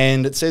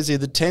 And it says here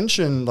the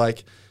tension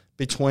like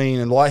between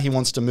and why he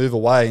wants to move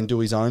away and do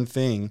his own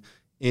thing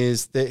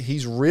is that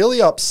he's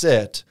really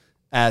upset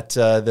at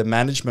the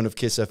management of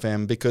Kiss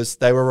FM because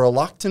they were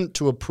reluctant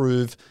to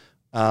approve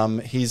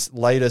his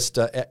latest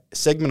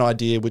segment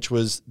idea, which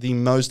was the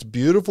most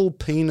beautiful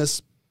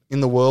penis in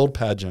the world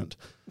pageant.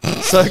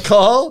 So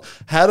Kyle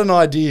had an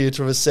idea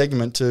to a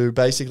segment to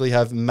basically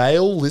have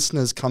male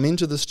listeners come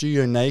into the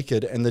studio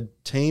naked and the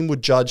team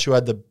would judge who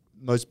had the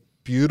most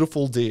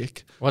beautiful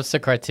dick. What's the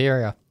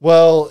criteria?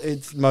 Well,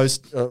 it's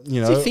most, Do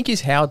you think he's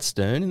Howard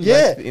Stern in,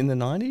 Yeah. in the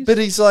 90s? But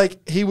he's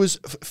like, he was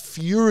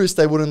furious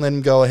they wouldn't let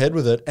him go ahead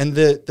with it. And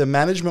the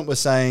management was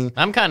saying,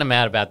 I'm kind of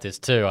mad about this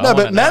too. I no, wanna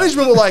but know.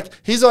 management were like,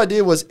 his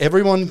idea was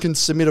everyone can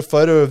submit a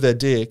photo of their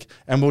dick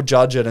and we'll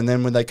judge it. And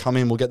then when they come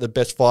in, we'll get the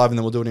best 5 and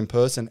then we'll do it in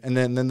person. And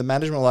then the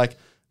management were like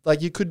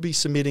you could be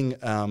submitting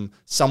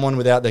someone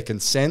without their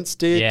consent's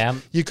dick. Yeah.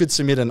 You could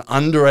submit an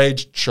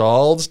underage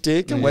child's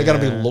dick and we're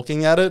going to be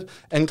looking at it.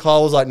 And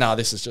Kyle was like, nah,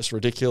 this is just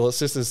ridiculous.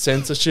 This is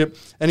censorship.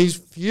 And he's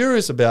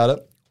furious about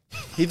it.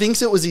 He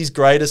thinks it was his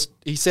greatest.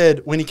 He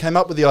said when he came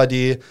up with the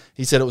idea,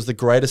 he said it was the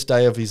greatest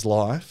day of his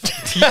life.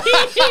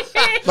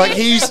 Like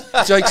he's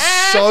like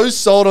so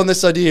sold on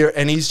this idea,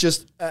 and he's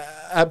just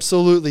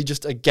absolutely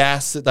just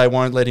aghast that they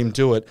won't let him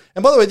do it.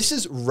 And by the way, this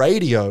is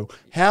radio.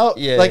 How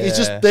like it's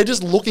just they're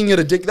just looking at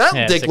a dick. That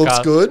Yeah, dick it's a looks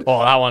car- good. Oh,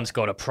 that one's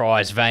got a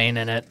prize vein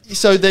in it.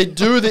 So they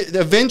do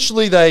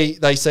eventually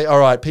they say, all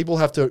right, people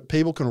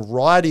can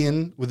write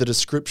in with a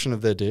description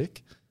of their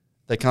dick.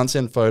 They can't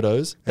send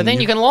photos. But then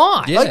you can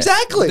lie. Yeah.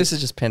 Exactly. This is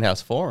just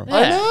Penthouse Forum. Yeah.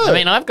 I know. I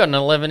mean, I've got an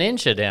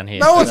 11-incher down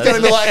here. No one's going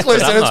to be like, But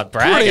listen, I'm it's not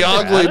bragging pretty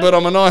about ugly, it. but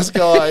I'm a nice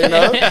guy, you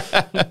know?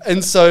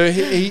 And so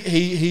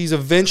he's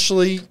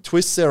eventually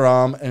twists their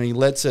arm and he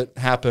lets it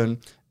happen.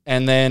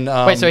 And then...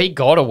 Wait, so he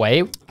got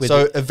away with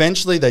so it?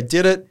 eventually they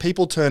did it.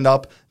 People turned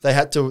up. They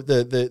had to...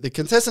 The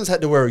contestants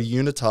had to wear a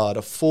unitard,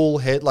 a full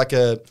head, like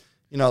a...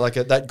 You know, like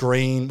that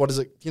green... What is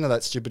it? You know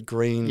that stupid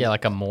green... Yeah,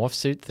 like a morph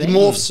suit The thing?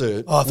 morph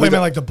suit. Oh, I thought you With meant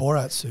a- like the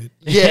Borat suit.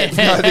 Yeah,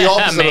 no, the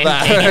opposite of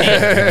that.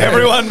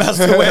 Everyone must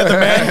wear the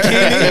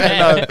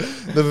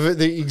mankini. No,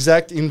 the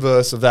exact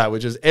inverse of that,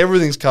 which is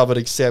everything's covered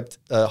except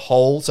a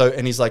hole. So,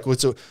 and he's like,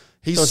 he's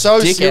it's so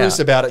dick serious out.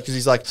 about it because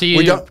he's like, So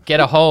you get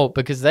a hole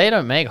because they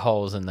don't make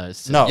holes in those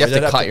suits. no, You have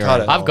they'd to cut your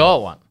own. I've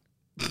got one.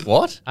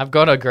 What? I've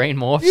got a green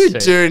morph You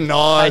suit. do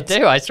not. I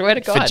do. I swear to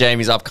God. For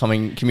Jamie's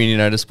upcoming Community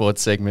Notice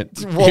Sports segment.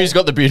 Who's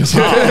got the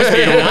beautiful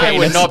I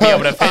would not be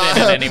able to fit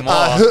in it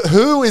anymore.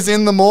 Who is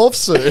in the morph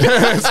suit?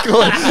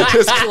 It's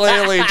just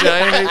clearly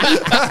Jamie.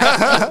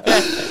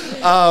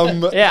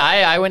 Yeah,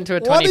 I went to a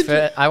What did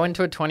 21st. I went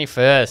to a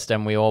 21st,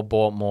 and we all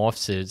bought morph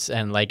suits,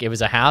 and like it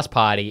was a house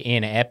party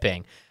in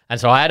Epping, and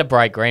so I had a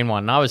bright green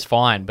one, and I was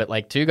fine. But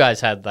like 2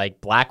 guys had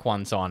like black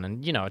ones on,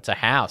 and you know it's a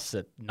house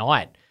at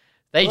night.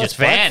 They just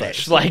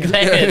vanished. Like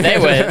they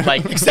were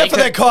like Except for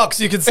their cocks,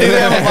 you can see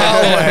them a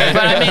mile away.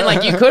 But I mean,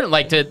 like you couldn't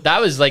like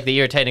that was like the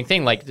irritating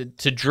thing. Like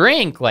to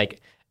drink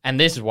like. And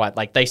this is what,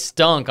 like, they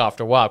stunk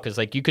after a while because,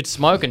 like, you could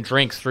smoke and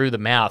drink through the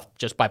mouth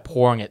just by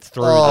pouring it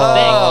through the thing.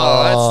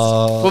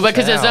 Well,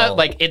 because there's no,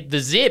 like, the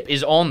zip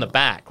is on the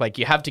back. Like,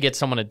 you have to get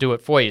someone to do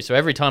it for you. So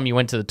every time you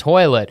went to the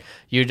toilet,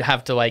 you'd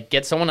have to, like,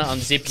 get someone to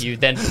unzip you,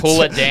 then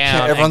pull it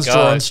down. Everyone's and go.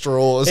 drawing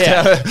straws.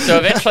 Yeah. So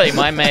eventually,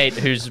 my mate,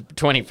 whose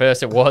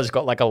 21st it was,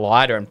 got, like, a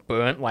lighter and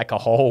burnt, like, a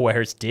hole where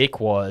his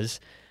dick was.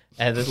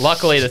 And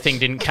luckily, the thing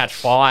didn't catch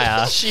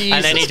fire.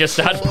 And then he just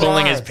started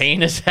pulling his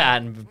penis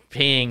out and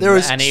peeing. There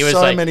is and he was so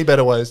like, many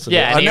better ways to do it.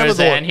 yeah, I and never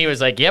thought. and he was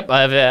like, "Yep,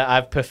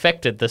 I've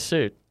perfected the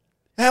suit."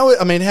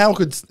 How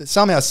could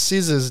somehow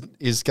scissors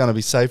is going to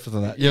be safer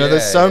than that? You know,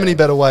 there's Yeah, so yeah. many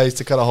better ways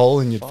to cut a hole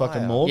in your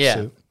fucking morph Yeah.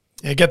 suit.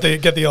 Yeah, get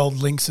the old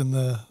links in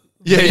the.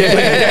 Straight,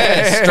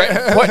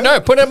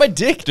 put it on my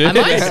dick, dude.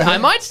 I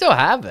might still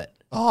have it.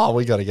 Oh,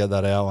 we got to get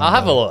that out. one I'll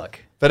have day. a look.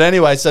 But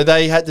anyway, so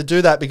they had to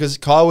do that because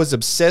Kyle was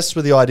obsessed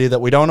with the idea that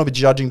we don't want to be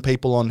judging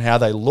people on how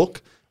they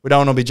look. We don't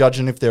want to be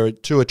judging if they're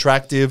too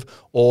attractive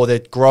or they're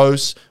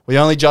gross. We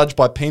only judge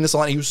by penis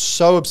line. He was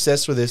so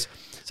obsessed with this.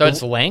 So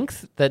it's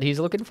length that he's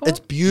looking for. It's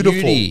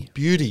beautiful.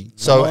 Beauty.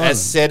 So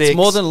aesthetics. It's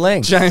more than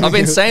length. Jamie- I've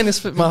been saying this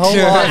for my whole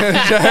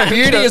life.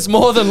 Beauty is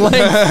more than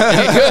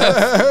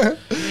length.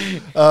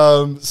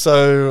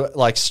 So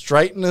like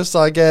straightness,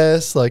 I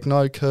guess, like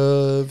no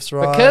curves,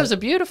 right? But curves are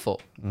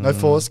beautiful. No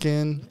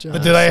foreskin.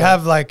 But do they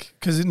have like,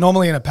 because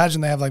normally in a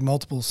pageant they have like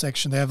multiple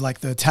sections. They have like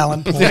the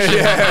talent portion. You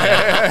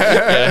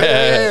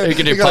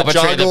can do You got a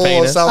puppetry of the juggle or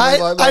penis. something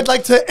like that. I'd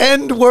like to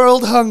end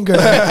world hunger.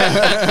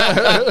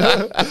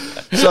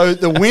 So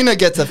the winner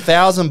gets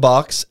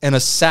 $1,000 and a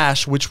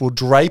sash which will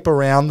drape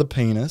around the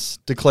penis,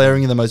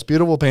 declaring the most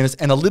beautiful penis,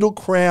 and a little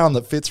crown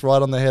that fits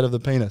right on the head of the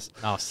penis.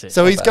 Oh, sick.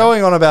 So he's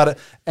going on about it,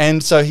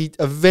 and so he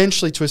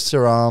eventually twists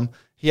her arm.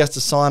 He has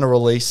to sign a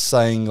release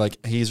saying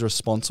like he's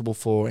responsible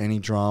for any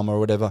drama or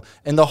whatever.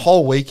 And the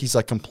whole week he's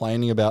like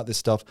complaining about this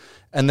stuff.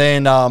 And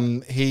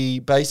then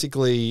he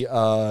basically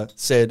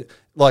said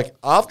like,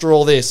 after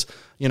all this,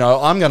 you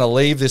know, I'm going to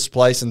leave this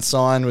place and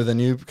sign with a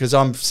new, because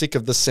I'm sick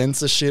of the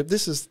censorship.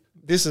 This is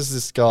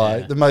this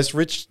guy, the most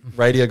rich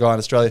radio guy in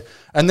Australia.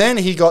 And then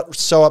he got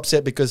so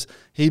upset because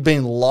he'd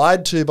been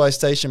lied to by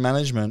station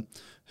management,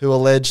 who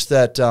alleged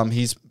that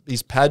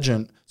his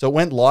pageant, so it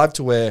went live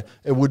to where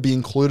it would be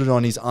included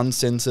on his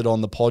uncensored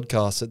on the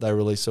podcast that they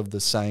release of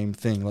the same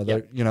thing, like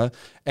they, you know.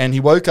 And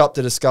he woke up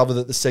to discover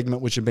that the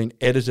segment, which had been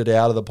edited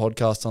out of the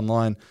podcast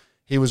online,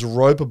 he was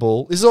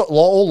ropeable. This is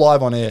all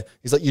live on air.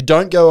 He's like, you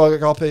don't go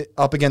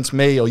up against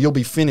me or you'll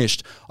be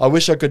finished. I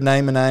wish I could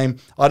name a name.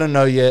 I don't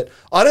know yet.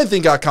 I don't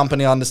think our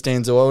company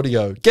understands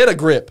audio. Get a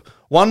grip.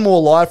 One more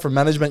lie from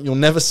management. You'll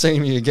never see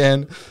me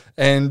again.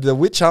 And the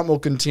witch hunt will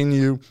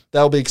continue.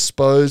 They'll be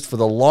exposed for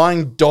the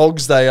lying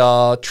dogs they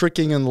are,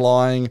 tricking and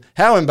lying.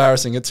 How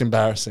embarrassing. It's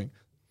embarrassing.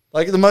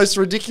 Like the most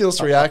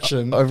ridiculous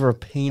reaction. Over a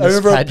penis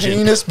pageant. A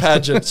penis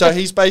pageant. So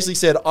he's basically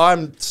said,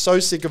 I'm so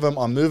sick of them.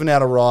 I'm moving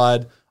out of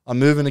Ryde. I'm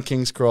moving to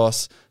King's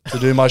Cross to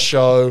do my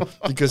show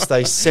because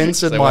they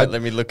censored They my won't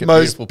let me look at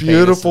most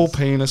beautiful penises.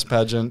 penis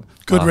pageant.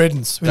 Good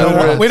riddance. We Good don't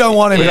want him. We in don't our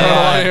want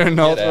line. him in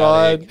North Get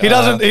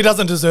out of Ryde. He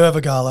doesn't deserve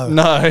a Garlo.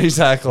 No,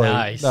 exactly.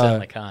 No, he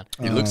certainly can't.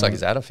 It looks like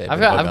he's out of fair. I've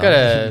bit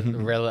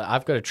of got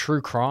I've got a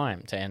true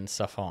crime to end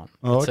stuff on.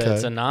 Oh, It's, okay.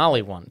 it's a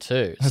gnarly one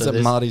too. Is So it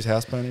this- Marty's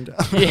house burning down?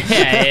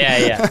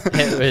 Yeah.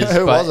 It was,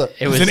 Who but was it?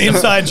 It was It's an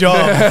inside job.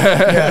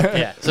 Yeah.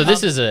 yeah. So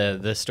this is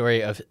the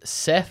story of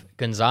Seth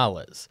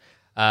Gonzalez.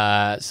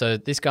 So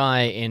this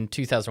guy in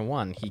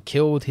 2001, he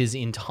killed his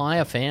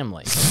entire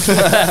family. Is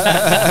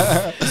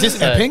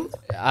this Epping?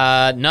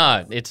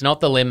 No, it's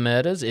not the Lim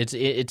murders. It's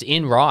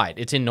in Ryde.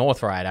 It's in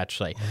North Ryde,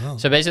 actually.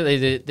 So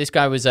basically, this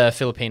guy was a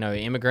Filipino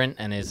immigrant,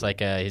 and his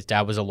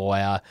dad was a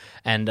lawyer.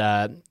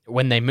 And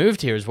when they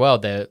moved here as well,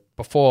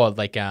 before in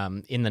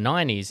the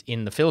 90s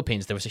in the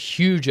Philippines, there was a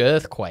huge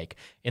earthquake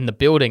in the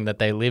building that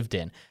they lived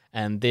in.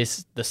 And the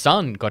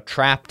son got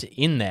trapped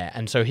in there,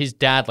 and so his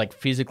dad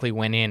physically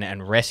went in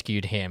and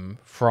rescued him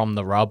from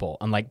the rubble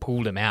and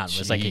pulled him out and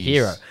was like a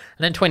hero. And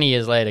then 20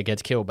 years later,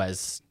 gets killed by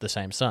the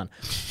same son.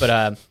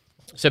 But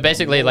so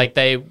basically,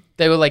 they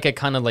were a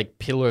kind of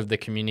pillar of the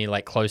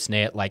community, close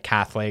knit,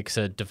 Catholics,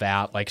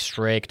 devout,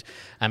 strict,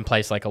 and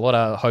placed a lot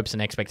of hopes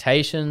and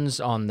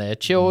expectations on their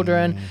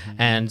children.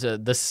 And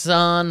the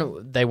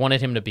son, they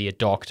wanted him to be a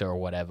doctor or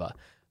whatever.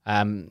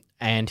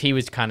 And he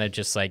was kind of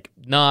just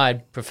no,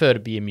 I'd prefer to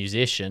be a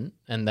musician.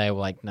 And they were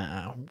like,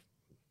 nah,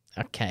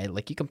 okay,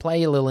 you can play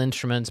your little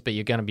instruments, but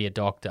you're going to be a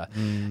doctor.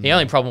 The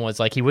only problem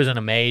was he wasn't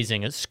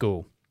amazing at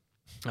school.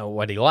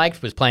 What he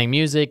liked was playing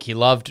music. He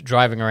loved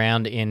driving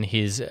around in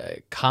his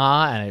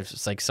car, and it was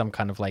just some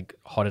kind of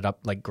hotted up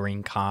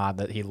green car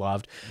that he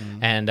loved.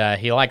 And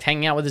he liked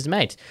hanging out with his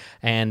mates.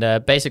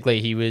 And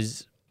basically he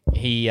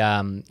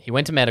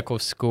went to medical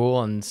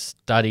school and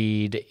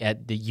studied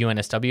at the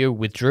UNSW,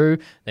 withdrew.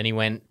 Then he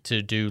went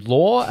to do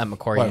law at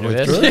Macquarie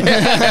University.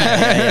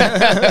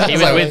 He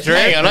was withdrew.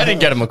 Hang on, I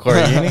didn't get a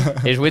Macquarie Uni.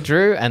 He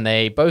withdrew, and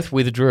they both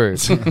withdrew.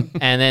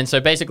 And then,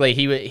 so basically,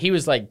 he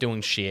was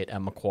doing shit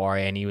at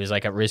Macquarie, and he was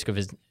at risk of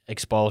his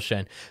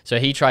expulsion. So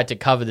he tried to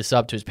cover this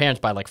up to his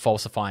parents by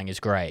falsifying his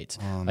grades.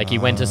 He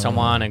went to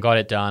someone and got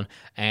it done,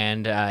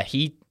 and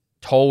he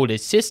told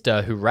his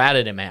sister, who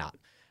ratted him out.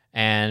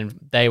 And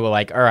they were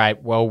like, all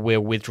right, well, we're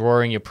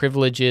withdrawing your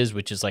privileges,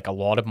 which is a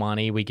lot of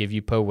money we give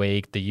you per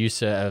week. The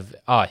use of,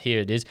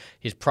 here it is,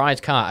 his prize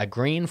car, a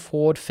green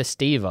Ford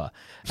Festiva.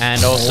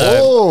 And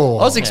also,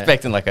 I was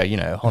expecting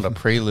a Honda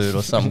Prelude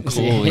or something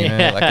cool, like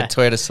a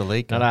Toyota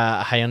Celica. not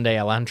a Hyundai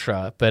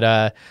Elantra.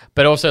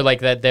 But also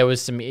that there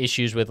was some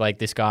issues with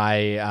this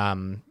guy,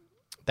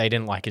 they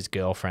didn't like his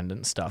girlfriend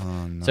and stuff.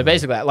 So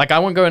basically, I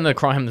won't go into the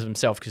crimes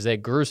themselves because they're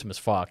gruesome as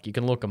fuck. You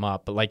can look them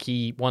up. But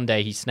one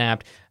day he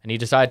snapped and he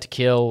decided to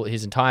kill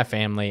his entire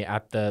family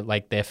at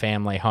their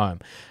family home.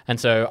 And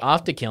so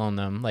after killing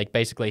them,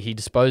 basically he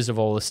disposed of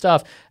all the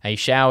stuff. And he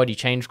showered, he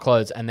changed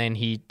clothes, and then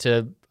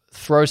to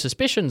throw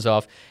suspicions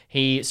off,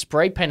 he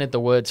spray painted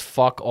the words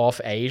 "fuck off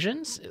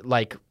Asians"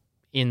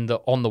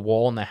 on the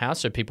wall in the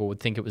house, so people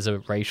would think it was a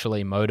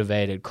racially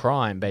motivated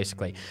crime,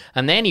 basically.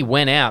 And then he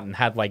went out and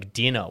had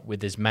dinner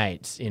with his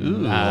mates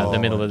in the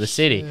middle of the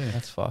city.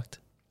 That's fucked.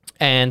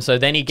 And so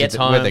then he gets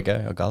home. Where'd they go?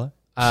 Ogalla?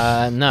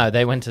 No,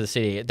 they went to the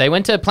city. They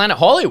went to Planet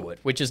Hollywood,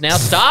 which is now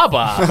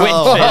Starbar. Which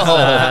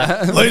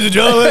is, Ladies and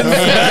gentlemen,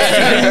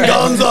 Sebastian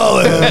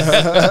Gonzalez.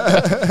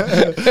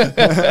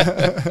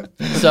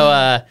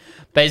 so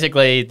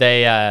basically,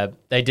 they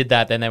did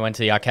that. Then they went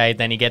to the arcade.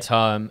 Then he gets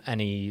home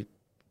and he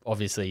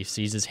obviously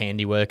sees his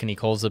handiwork and he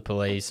calls the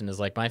police and is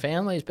like, "My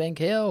family's been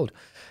killed,"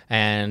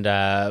 and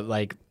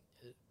like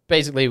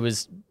basically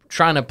was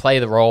trying to play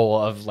the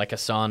role of like a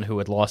son who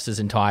had lost his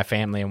entire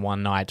family in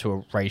one night to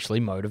a racially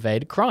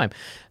motivated crime.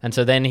 And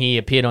so then he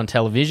appeared on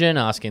television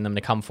asking them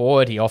to come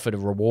forward. He offered a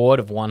reward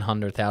of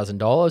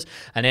 $100,000.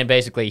 And then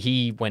basically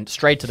he went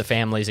straight to the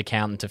family's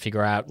accountant to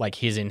figure out like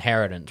his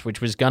inheritance,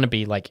 which was going to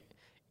be like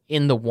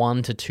in the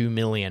 1 to 2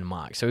 million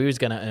mark. So he was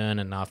going to earn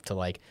enough to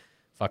like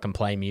fucking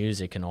play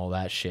music and all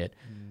that shit.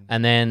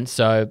 And then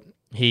so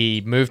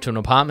he moved to an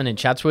apartment in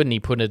Chatswood and he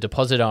put a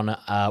deposit on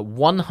a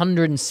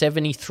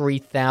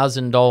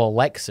 $173,000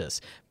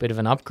 Lexus. Bit of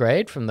an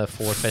upgrade from the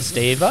Ford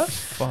Festiva.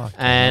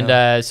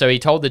 And so he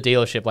told the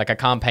dealership, like, I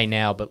can't pay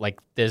now, but like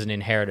there's an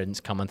inheritance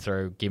coming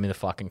through. Give me the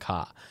fucking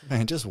car.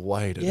 Man, just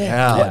wait it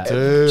out, Yeah.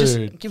 dude.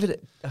 Just give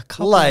it a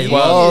couple Lay years.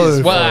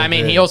 low. Well, I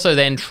mean, he also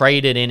then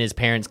traded in his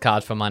parents'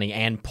 cars for money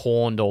and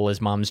pawned all his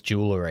mum's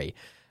jewelry.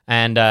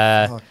 And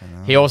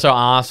he also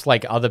asked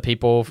like other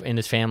people in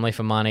his family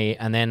for money.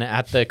 And then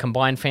at the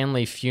combined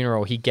family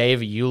funeral, he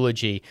gave a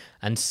eulogy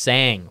and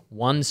sang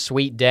 "One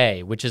Sweet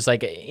Day," which is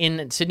like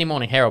in Sydney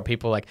Morning Herald,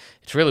 people are like,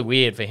 it's really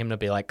weird for him to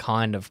be like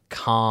kind of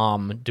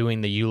calm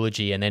doing the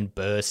eulogy and then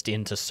burst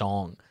into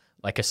song.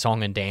 Like a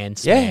song and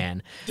dance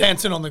man.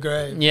 Dancing on the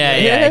grave.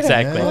 Yeah,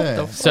 exactly.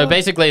 Yeah. So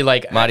basically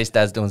like... Marty's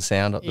dad's doing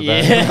sound up the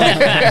back.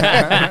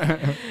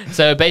 Yeah.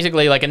 So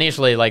basically, like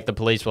initially, like the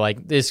police were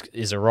like, "This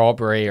is a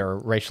robbery or a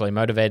racially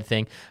motivated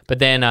thing," but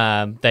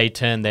then they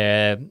turned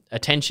their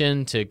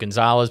attention to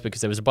Gonzalez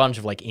because there was a bunch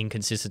of like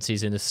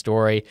inconsistencies in the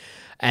story,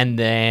 and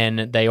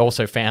then they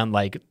also found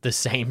like the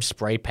same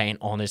spray paint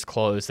on his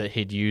clothes that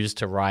he'd used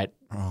to write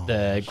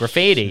the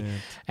graffiti,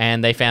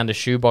 and they found a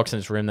shoebox in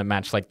his room that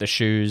matched like the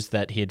shoes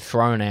that he had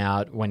thrown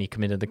out when he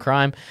committed the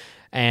crime.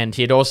 And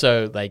he had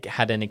also like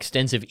had an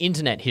extensive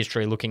internet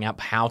history looking up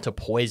how to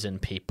poison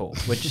people,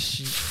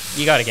 which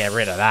you got to get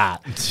rid of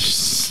that.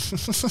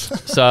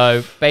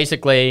 So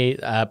basically,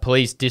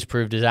 police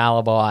disproved his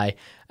alibi,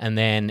 and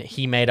then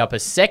he made up a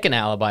second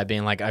alibi,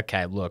 being like,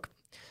 "Okay, look,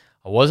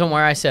 I wasn't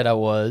where I said I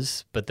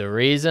was, but the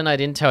reason I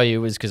didn't tell you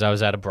was because I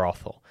was at a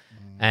brothel."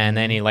 And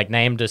then he like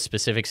named a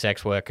specific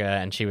sex worker,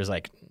 and she was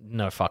like,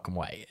 "No fucking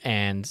way."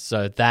 And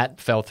so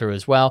that fell through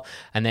as well.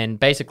 And then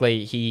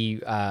basically he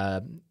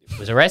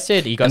was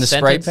arrested. He got And the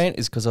sentenced. spray paint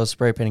is because I was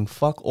spray painting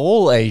 "fuck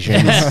all Asians"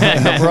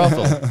 in the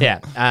brothel.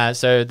 Yeah.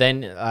 So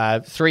then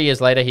 3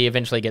 years later, he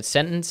eventually gets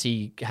sentenced.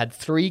 He had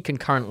 3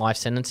 concurrent life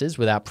sentences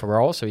without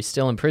parole, so he's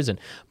still in prison.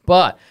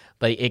 But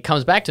it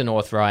comes back to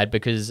North Ryde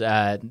because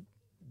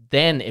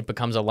then it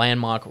becomes a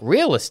landmark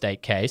real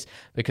estate case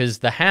because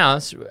the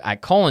house at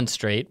Collins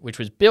Street, which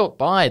was built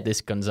by this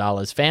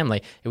Gonzalez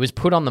family, it was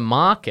put on the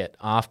market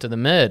after the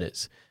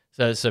murders.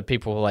 So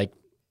people were like,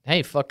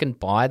 "Hey, fucking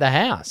buy the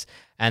house."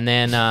 And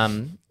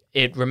then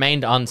it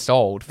remained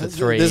unsold for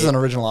 3 This is an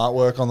original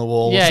artwork on the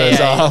wall. Yeah, It says,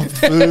 yeah.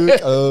 food.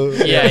 Oh.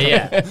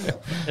 yeah.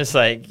 It's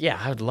like,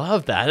 yeah, I would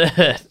love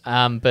that.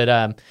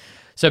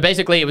 So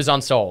basically it was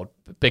unsold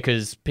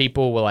because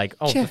people were like,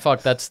 "Oh,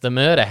 fuck, that's the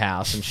murder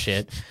house and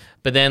shit."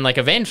 But then, like,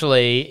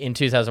 eventually in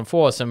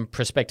 2004, some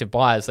prospective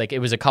buyers, like, it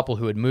was a couple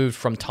who had moved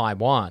from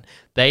Taiwan.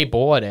 They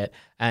bought it,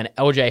 and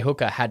LJ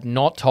Hooker had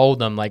not told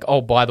them, like,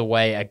 "Oh, by the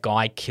way, a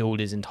guy killed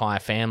his entire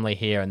family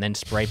here and then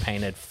spray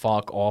painted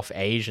 'fuck off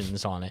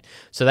Asians' on it."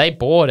 So they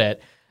bought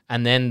it,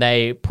 and then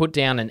they put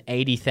down an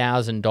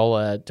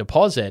 $80,000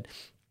 deposit.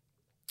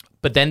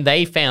 But then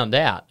they found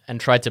out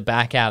and tried to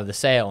back out of the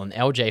sale, and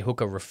LJ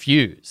Hooker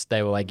refused.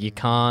 They were like, "You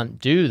can't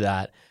do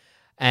that."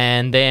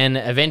 And then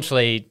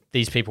eventually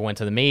these people went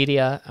to the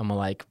media and were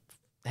like,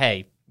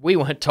 "Hey, we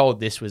weren't told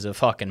this was a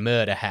fucking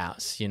murder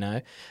house, you know?"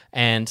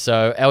 And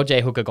so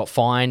LJ Hooker got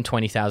fined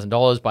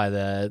 $20,000 by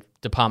the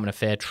Department of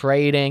Fair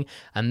Trading.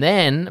 And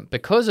then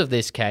because of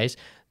this case,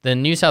 the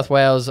New South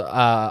Wales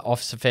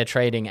Office of Fair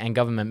Trading and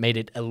government made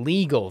it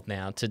illegal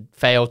now to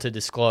fail to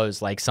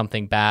disclose like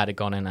something bad had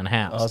gone in a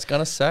house. I was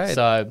gonna say.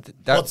 So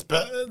That's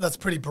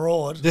pretty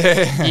broad.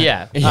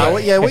 yeah.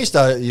 We used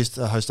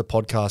to host a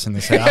podcast in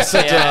this house.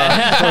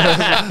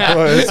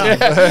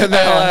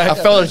 I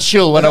felt a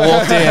chill when I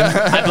walked in.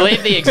 I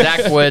believe the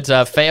exact words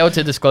are failed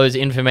to disclose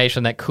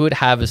information that could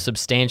have a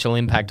substantial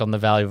impact on the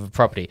value of a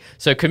property.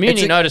 So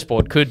community notice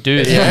board could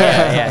do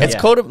that. It's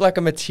called like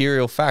a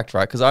material fact,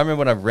 right? Because I remember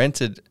when I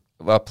rented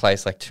a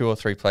place like 2 or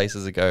 3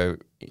 places ago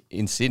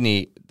in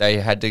Sydney,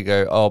 they had to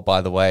go, "Oh, by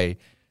the way,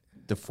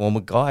 the former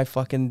guy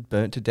fucking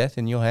burnt to death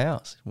in your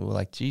house." We were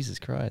like, "Jesus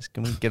Christ,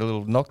 can we get a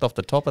little knocked off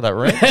the top of that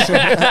rent?"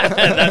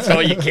 That's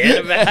all you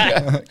cared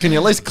about. Can you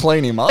at least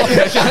clean him up?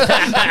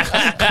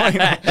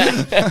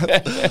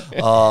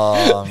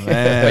 Oh,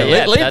 man. But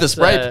yeah, Leave the that's,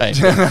 spray paint.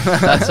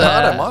 That's,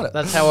 I don't mind it.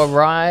 That's how a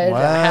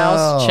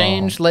house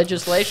changed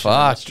legislation in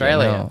Fuck,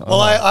 Australia. you know. Well,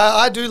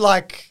 I do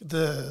like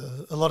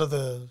the lot of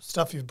the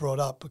stuff you've brought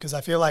up, because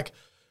I feel like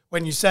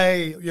when you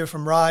say you're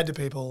from Ride to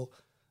people,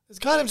 it's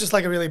kind of just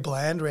like a really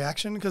bland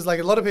reaction, because like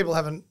a lot of people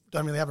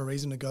don't really have a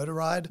reason to go to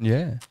Ride.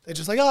 Yeah. They're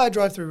just like, oh, I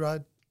drive through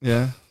Ride.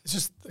 Yeah. It's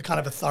just a kind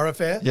of a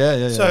thoroughfare.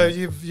 Yeah. So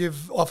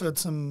you've offered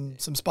some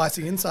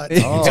spicy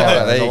insights Oh, into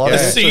there the, you go. the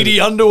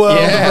seedy underworld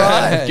of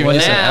Ride. Give Well,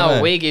 me some now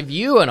ammo. we give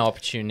you an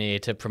opportunity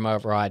to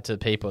promote Ride to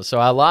people. So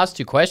our last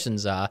two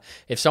questions are: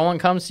 if someone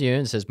comes to you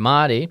and says,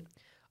 "Marty,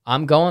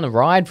 I'm going to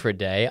Ride for a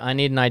day. I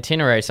need an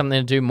itinerary, something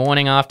to do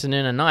morning,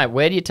 afternoon, and night,"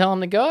 where do you tell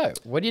them to go?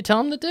 What do you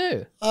tell them to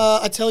do?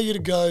 I tell you to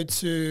go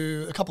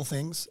to a couple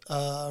things.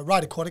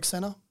 Ride Aquatic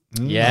Centre.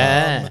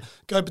 Yeah.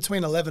 Go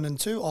between 11 and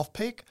 2 off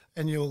peak,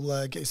 and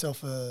you'll get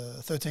yourself a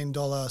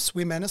 $13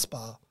 swim and a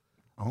spa,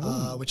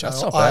 which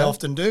that's not I bad.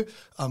 often do.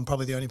 I'm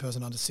probably the only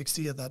person under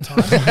 60 at that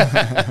time.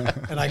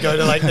 And I go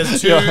to like,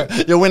 there's two.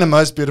 You're winning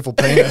most beautiful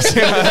penis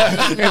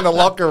in the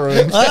locker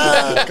room.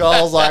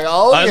 Kyle's like,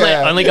 oh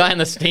yeah. Only guy in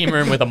the steam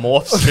room with a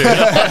morph suit.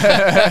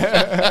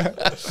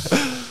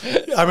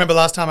 I remember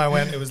last time I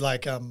went, it was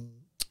like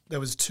there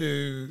was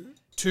two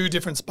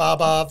different spa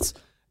baths,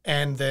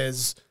 and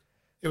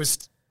it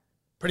was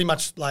pretty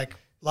much like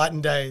light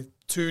and day,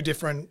 two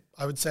different,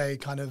 I would say,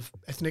 kind of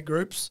ethnic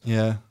groups.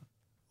 Yeah.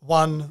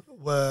 One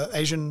were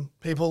Asian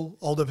people,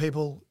 older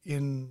people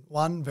in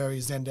one, very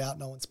zenned out,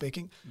 no one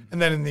speaking.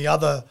 And then in the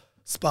other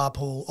spa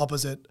pool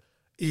opposite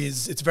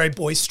it's very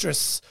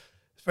boisterous,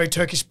 it's very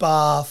Turkish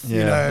bath,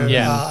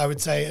 Yeah. I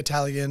would say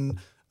Italian,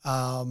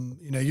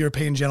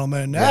 European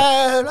gentlemen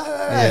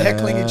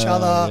heckling each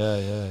other.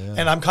 Yeah.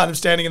 And I'm kind of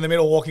standing in the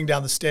middle walking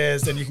down the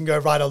stairs, and you can go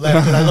right or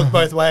left, and I look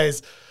both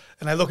ways.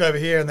 And I look over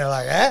here and they're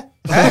like,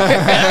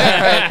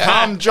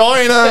 Come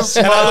join us.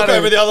 And I look Marty.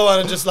 over the other one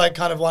and just like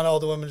kind of one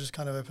older woman just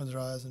kind of opens her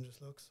eyes and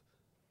just looks.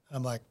 And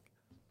I'm like,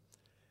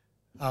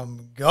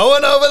 I'm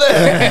going over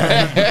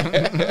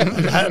there.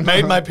 I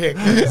made my pick.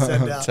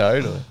 Send out.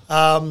 Totally.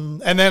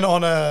 And then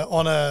on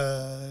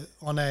a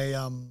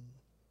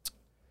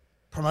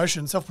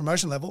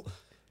self-promotion level,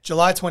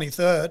 July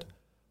 23rd,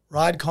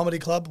 Ride Comedy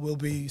Club will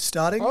be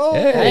starting. Oh,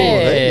 Hey.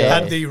 there you go.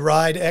 At the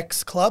Ride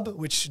X Club,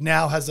 which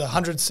now has a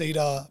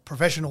 100-seater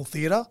professional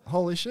theatre.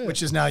 Holy shit.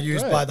 Which is now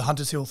used Great. by the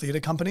Hunters Hill Theatre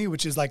Company,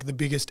 which is like the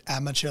biggest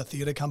amateur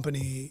theatre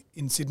company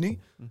in Sydney.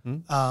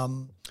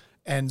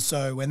 And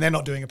so when they're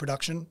not doing a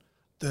production,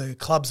 the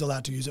club's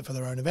allowed to use it for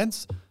their own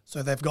events.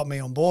 So they've got me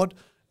on board.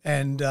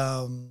 And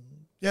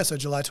so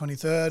July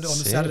 23rd on the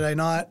Sick. Saturday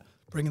night,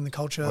 bringing the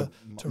culture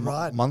to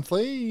Ride.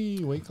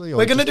 monthly, weekly? Or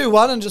We're going to just- do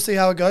one and just see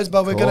how it goes,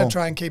 but we're going Cool. to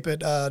try and keep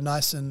it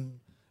nice and,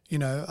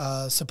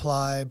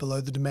 supply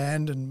below the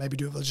demand, and maybe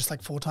do it just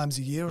like 4 times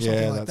a year or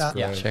something like that's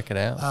that. great. Check it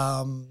out.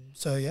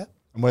 So yeah.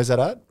 And where's that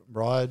at?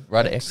 Ride.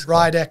 Ride X.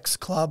 Ride X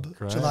Club,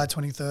 Great. July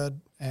 23rd.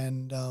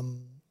 And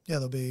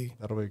there'll be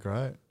That'll be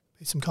great.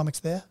 some comics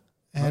there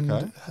and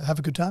Okay. have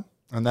a good time.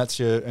 And that's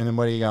and then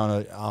where are you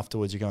going to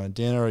afterwards? You going to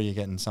dinner, or are you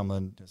getting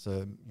someone,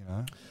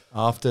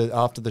 after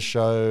the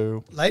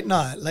show? Late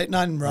night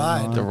and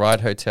Ride. The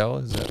Ride Hotel,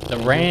 is it? The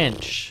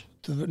ranch.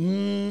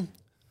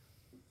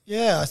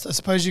 Yeah, I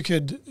suppose you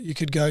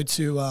could go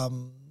to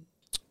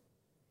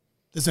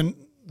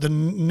the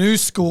new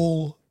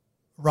school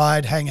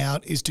Ride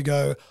hangout is to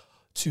go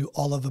to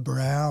Oliver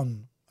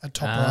Brown at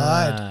Top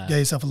Ride. Get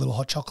yourself a little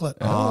hot chocolate.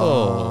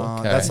 Oh,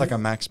 okay. That's like a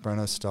Max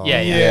Brenner style.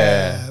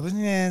 Yeah.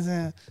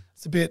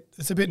 It's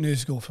a bit new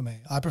school for me.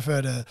 I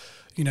prefer to,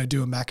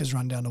 do a Macca's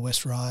run down to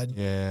West Ride.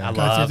 Yeah. I Go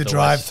love through the the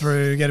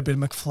drive-through, get a bit of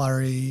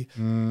McFlurry,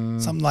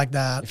 something like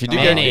that. If you do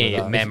Many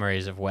go,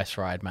 memories of West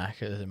Ride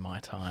Macca's in my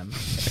time.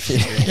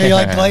 Yeah, you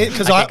like play it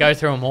because I could go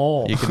through them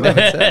all. you can never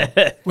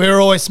tell. we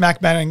were always smack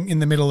bang in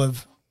the middle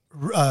of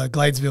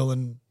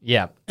Gladesville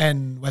Yeah.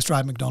 and West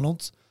Ride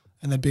McDonald's,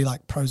 and there'd be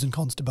like pros and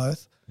cons to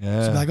both.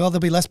 Yeah. So like, there'll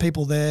be less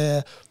people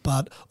there,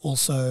 but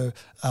also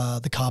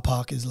the car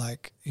park is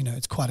like,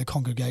 it's quite a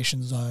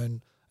congregation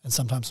zone, and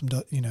sometimes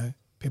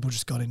people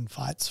just got in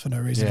fights for no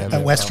reason Yeah, at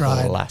but West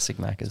Ride. Classic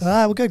Macca's.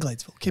 We'll go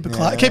Gladesville. Keep it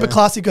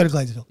classy. Go to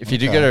Gladesville. If you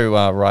do go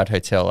to Ride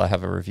Hotel, I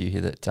have a review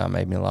here that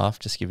made me laugh.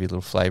 Just give you a little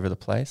flavour of the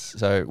place.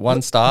 So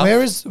 1 star.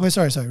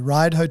 Sorry,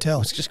 Ride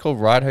Hotel. It's just called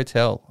Ride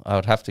Hotel. I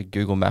would have to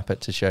Google map it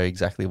to show you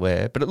exactly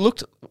where. But it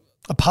looked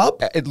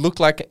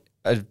like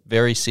a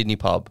very Sydney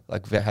pub.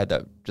 Like they had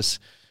that just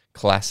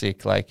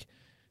classic like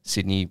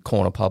Sydney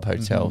corner pub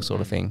hotel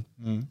sort of thing.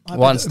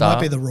 1 star. It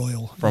might be the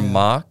Royal. From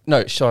Mark.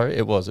 No, sorry,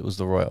 it was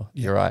the Royal.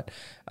 Yeah. You're right.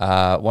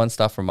 1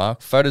 star from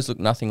Mark. Photos look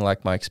nothing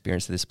like my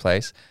experience of this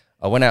place.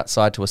 I went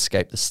outside to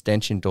escape the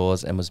stench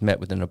indoors and was met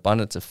with an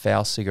abundance of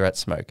foul cigarette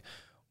smoke.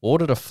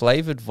 Ordered a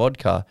flavoured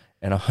vodka,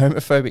 and a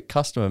homophobic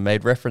customer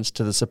made reference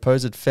to the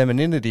supposed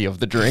femininity of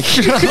the drink.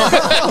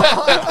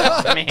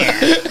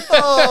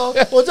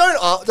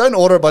 Well, don't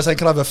order it by saying,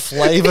 "Can I have a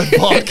flavored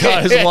vodka?"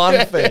 Is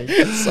one thing.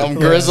 Some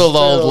grizzled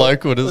old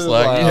local just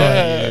like,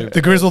 Yeah.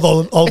 The grizzled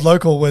old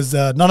local was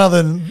none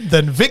other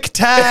than Vic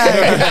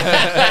Tag.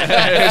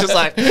 just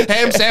like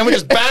ham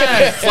sandwiches,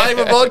 bang,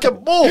 flavored vodka,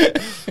 boom.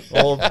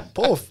 Or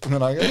poof.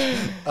 I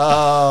guess.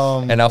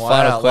 And our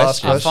final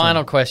last question. Our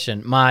final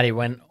question, Marty,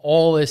 when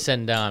all is said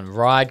and done,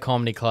 Ride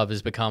Comedy Club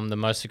has become the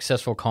most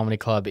successful comedy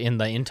club in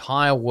the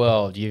entire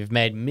world. You've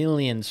made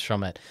millions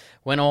from it.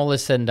 When all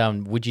is said and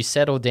done, would you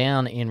settle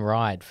down in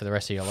Ryde for the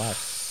rest of your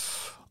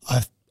life?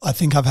 I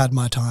think I've had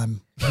my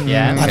time.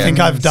 Yeah. I think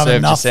I've done Served your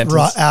enough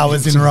sentence.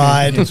 hours in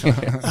Ryde.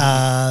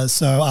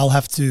 So I'll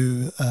have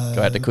to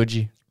Go out to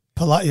Coogee.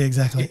 politely,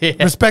 exactly,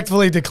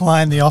 respectfully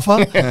decline the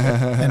offer,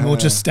 and we'll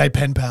just stay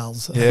pen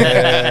pals.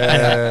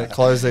 Yeah,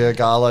 close the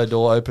Agalo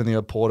door, open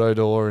the Oporto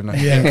door, and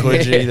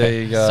Coogee,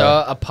 there you go.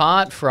 So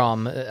apart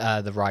from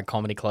the Ryde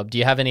Comedy Club, do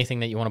you have anything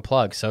that you want to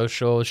plug?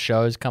 Socials,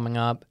 shows coming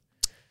up?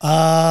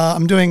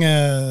 I'm doing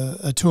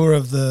a tour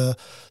of the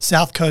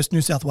South Coast,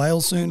 New South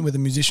Wales soon with a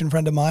musician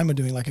friend of mine. We're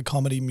doing like a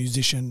comedy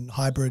musician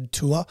hybrid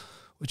tour,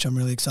 which I'm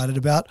really excited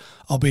about.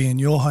 I'll be in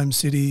your home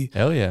city.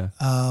 Hell yeah.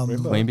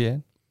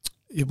 Queanbeyan.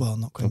 Yeah, well,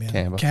 not Queanbeyan,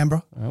 Canberra.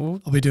 Canberra.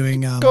 I'll be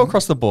doing. Go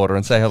across the border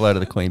and say hello to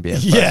the Queanbeyan.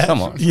 Yeah,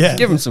 Come on. yeah.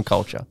 Give them some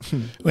culture.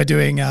 We're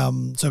doing.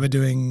 So we're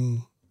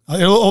doing.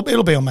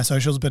 It'll be on my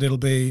socials, but it'll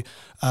be.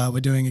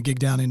 We're doing a gig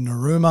down in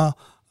Narooma.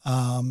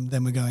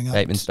 Then we're going up.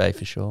 Bateman's Bay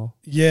for sure.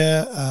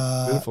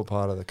 Yeah. Beautiful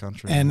part of the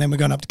country. And then we're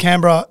going up to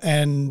Canberra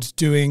and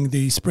doing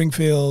the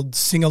Springfield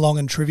Sing Along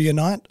and Trivia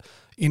Night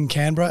in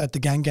Canberra at the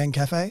Gang Gang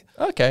Cafe.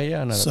 Okay,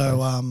 yeah, I know.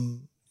 So,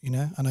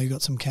 I know you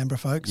got some Canberra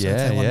folks. So Yeah,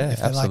 if they yeah, if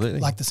they absolutely.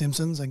 like The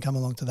Simpsons and come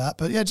along to that.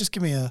 But yeah, just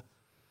give me a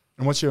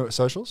And what's your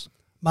socials?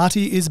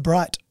 Marty is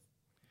bright.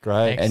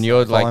 Great. And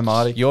you're Follow like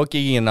Marty. you're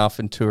gigging enough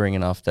and touring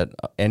enough that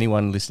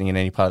anyone listening in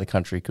any part of the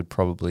country could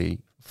probably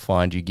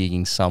find you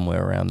gigging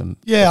somewhere around them.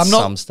 Yeah, at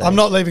I'm some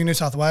not leaving New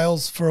South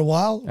Wales for a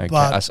while. Okay,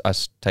 But I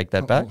take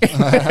that back.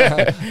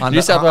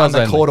 Under, South Wales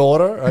under only. court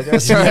order, I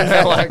guess.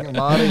 Like,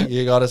 Marty,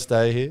 you got to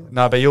stay here.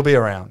 No, but you'll be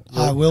around.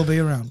 I will be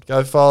around.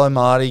 Go follow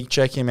Marty.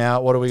 Check him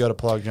out. What do we got to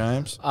plug,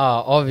 James?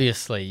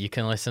 Obviously, you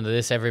can listen to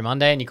this every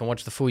Monday and you can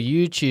watch the full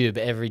YouTube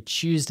every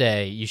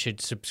Tuesday. You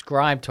should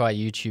subscribe to our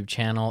YouTube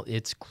channel.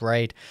 It's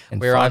great. And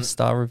We're on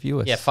 5-star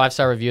reviewers. Yeah,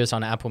 5-star reviews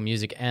on Apple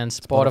Music and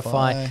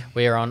Spotify.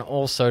 We are on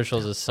all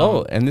socials as some.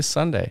 Oh, and this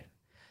Sunday.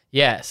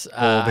 Yes, be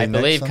I next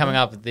believe Sunday? coming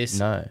up this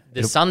No,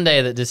 the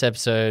Sunday that this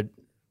episode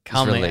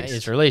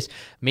is released.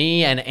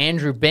 Me and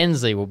Andrew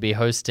Bensley will be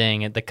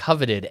hosting the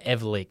coveted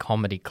Everleigh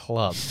Comedy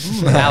Club.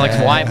 Alex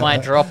White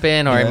might drop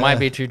in, or he might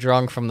be too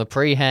drunk from the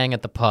pre-hang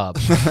at the pub.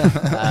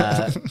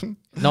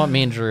 Not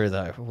me and Drew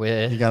though.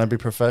 You're going to be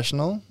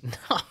professional?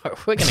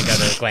 We're going to go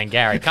to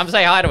Glengarry. Come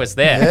say hi to us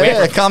there.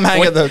 Yeah, come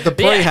hang at the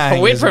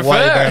pre-hang we is prefer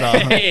way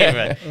better.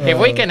 even. If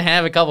we can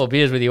have a couple of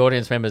beers with the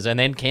audience members and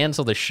then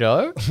cancel the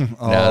show.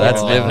 No,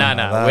 that's living.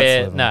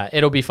 No,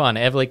 it'll be fun.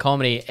 Everleigh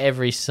Comedy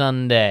every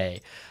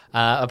Sunday.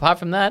 Apart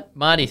from that,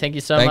 Marty, thank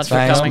you so Thanks, much for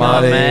Thanks, coming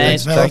Marty. on, mate.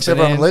 Thanks, Thanks,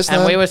 everyone, for listening.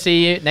 And we will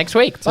see you next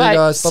week. See Bye. you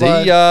guys.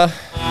 Bye-bye. See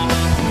ya.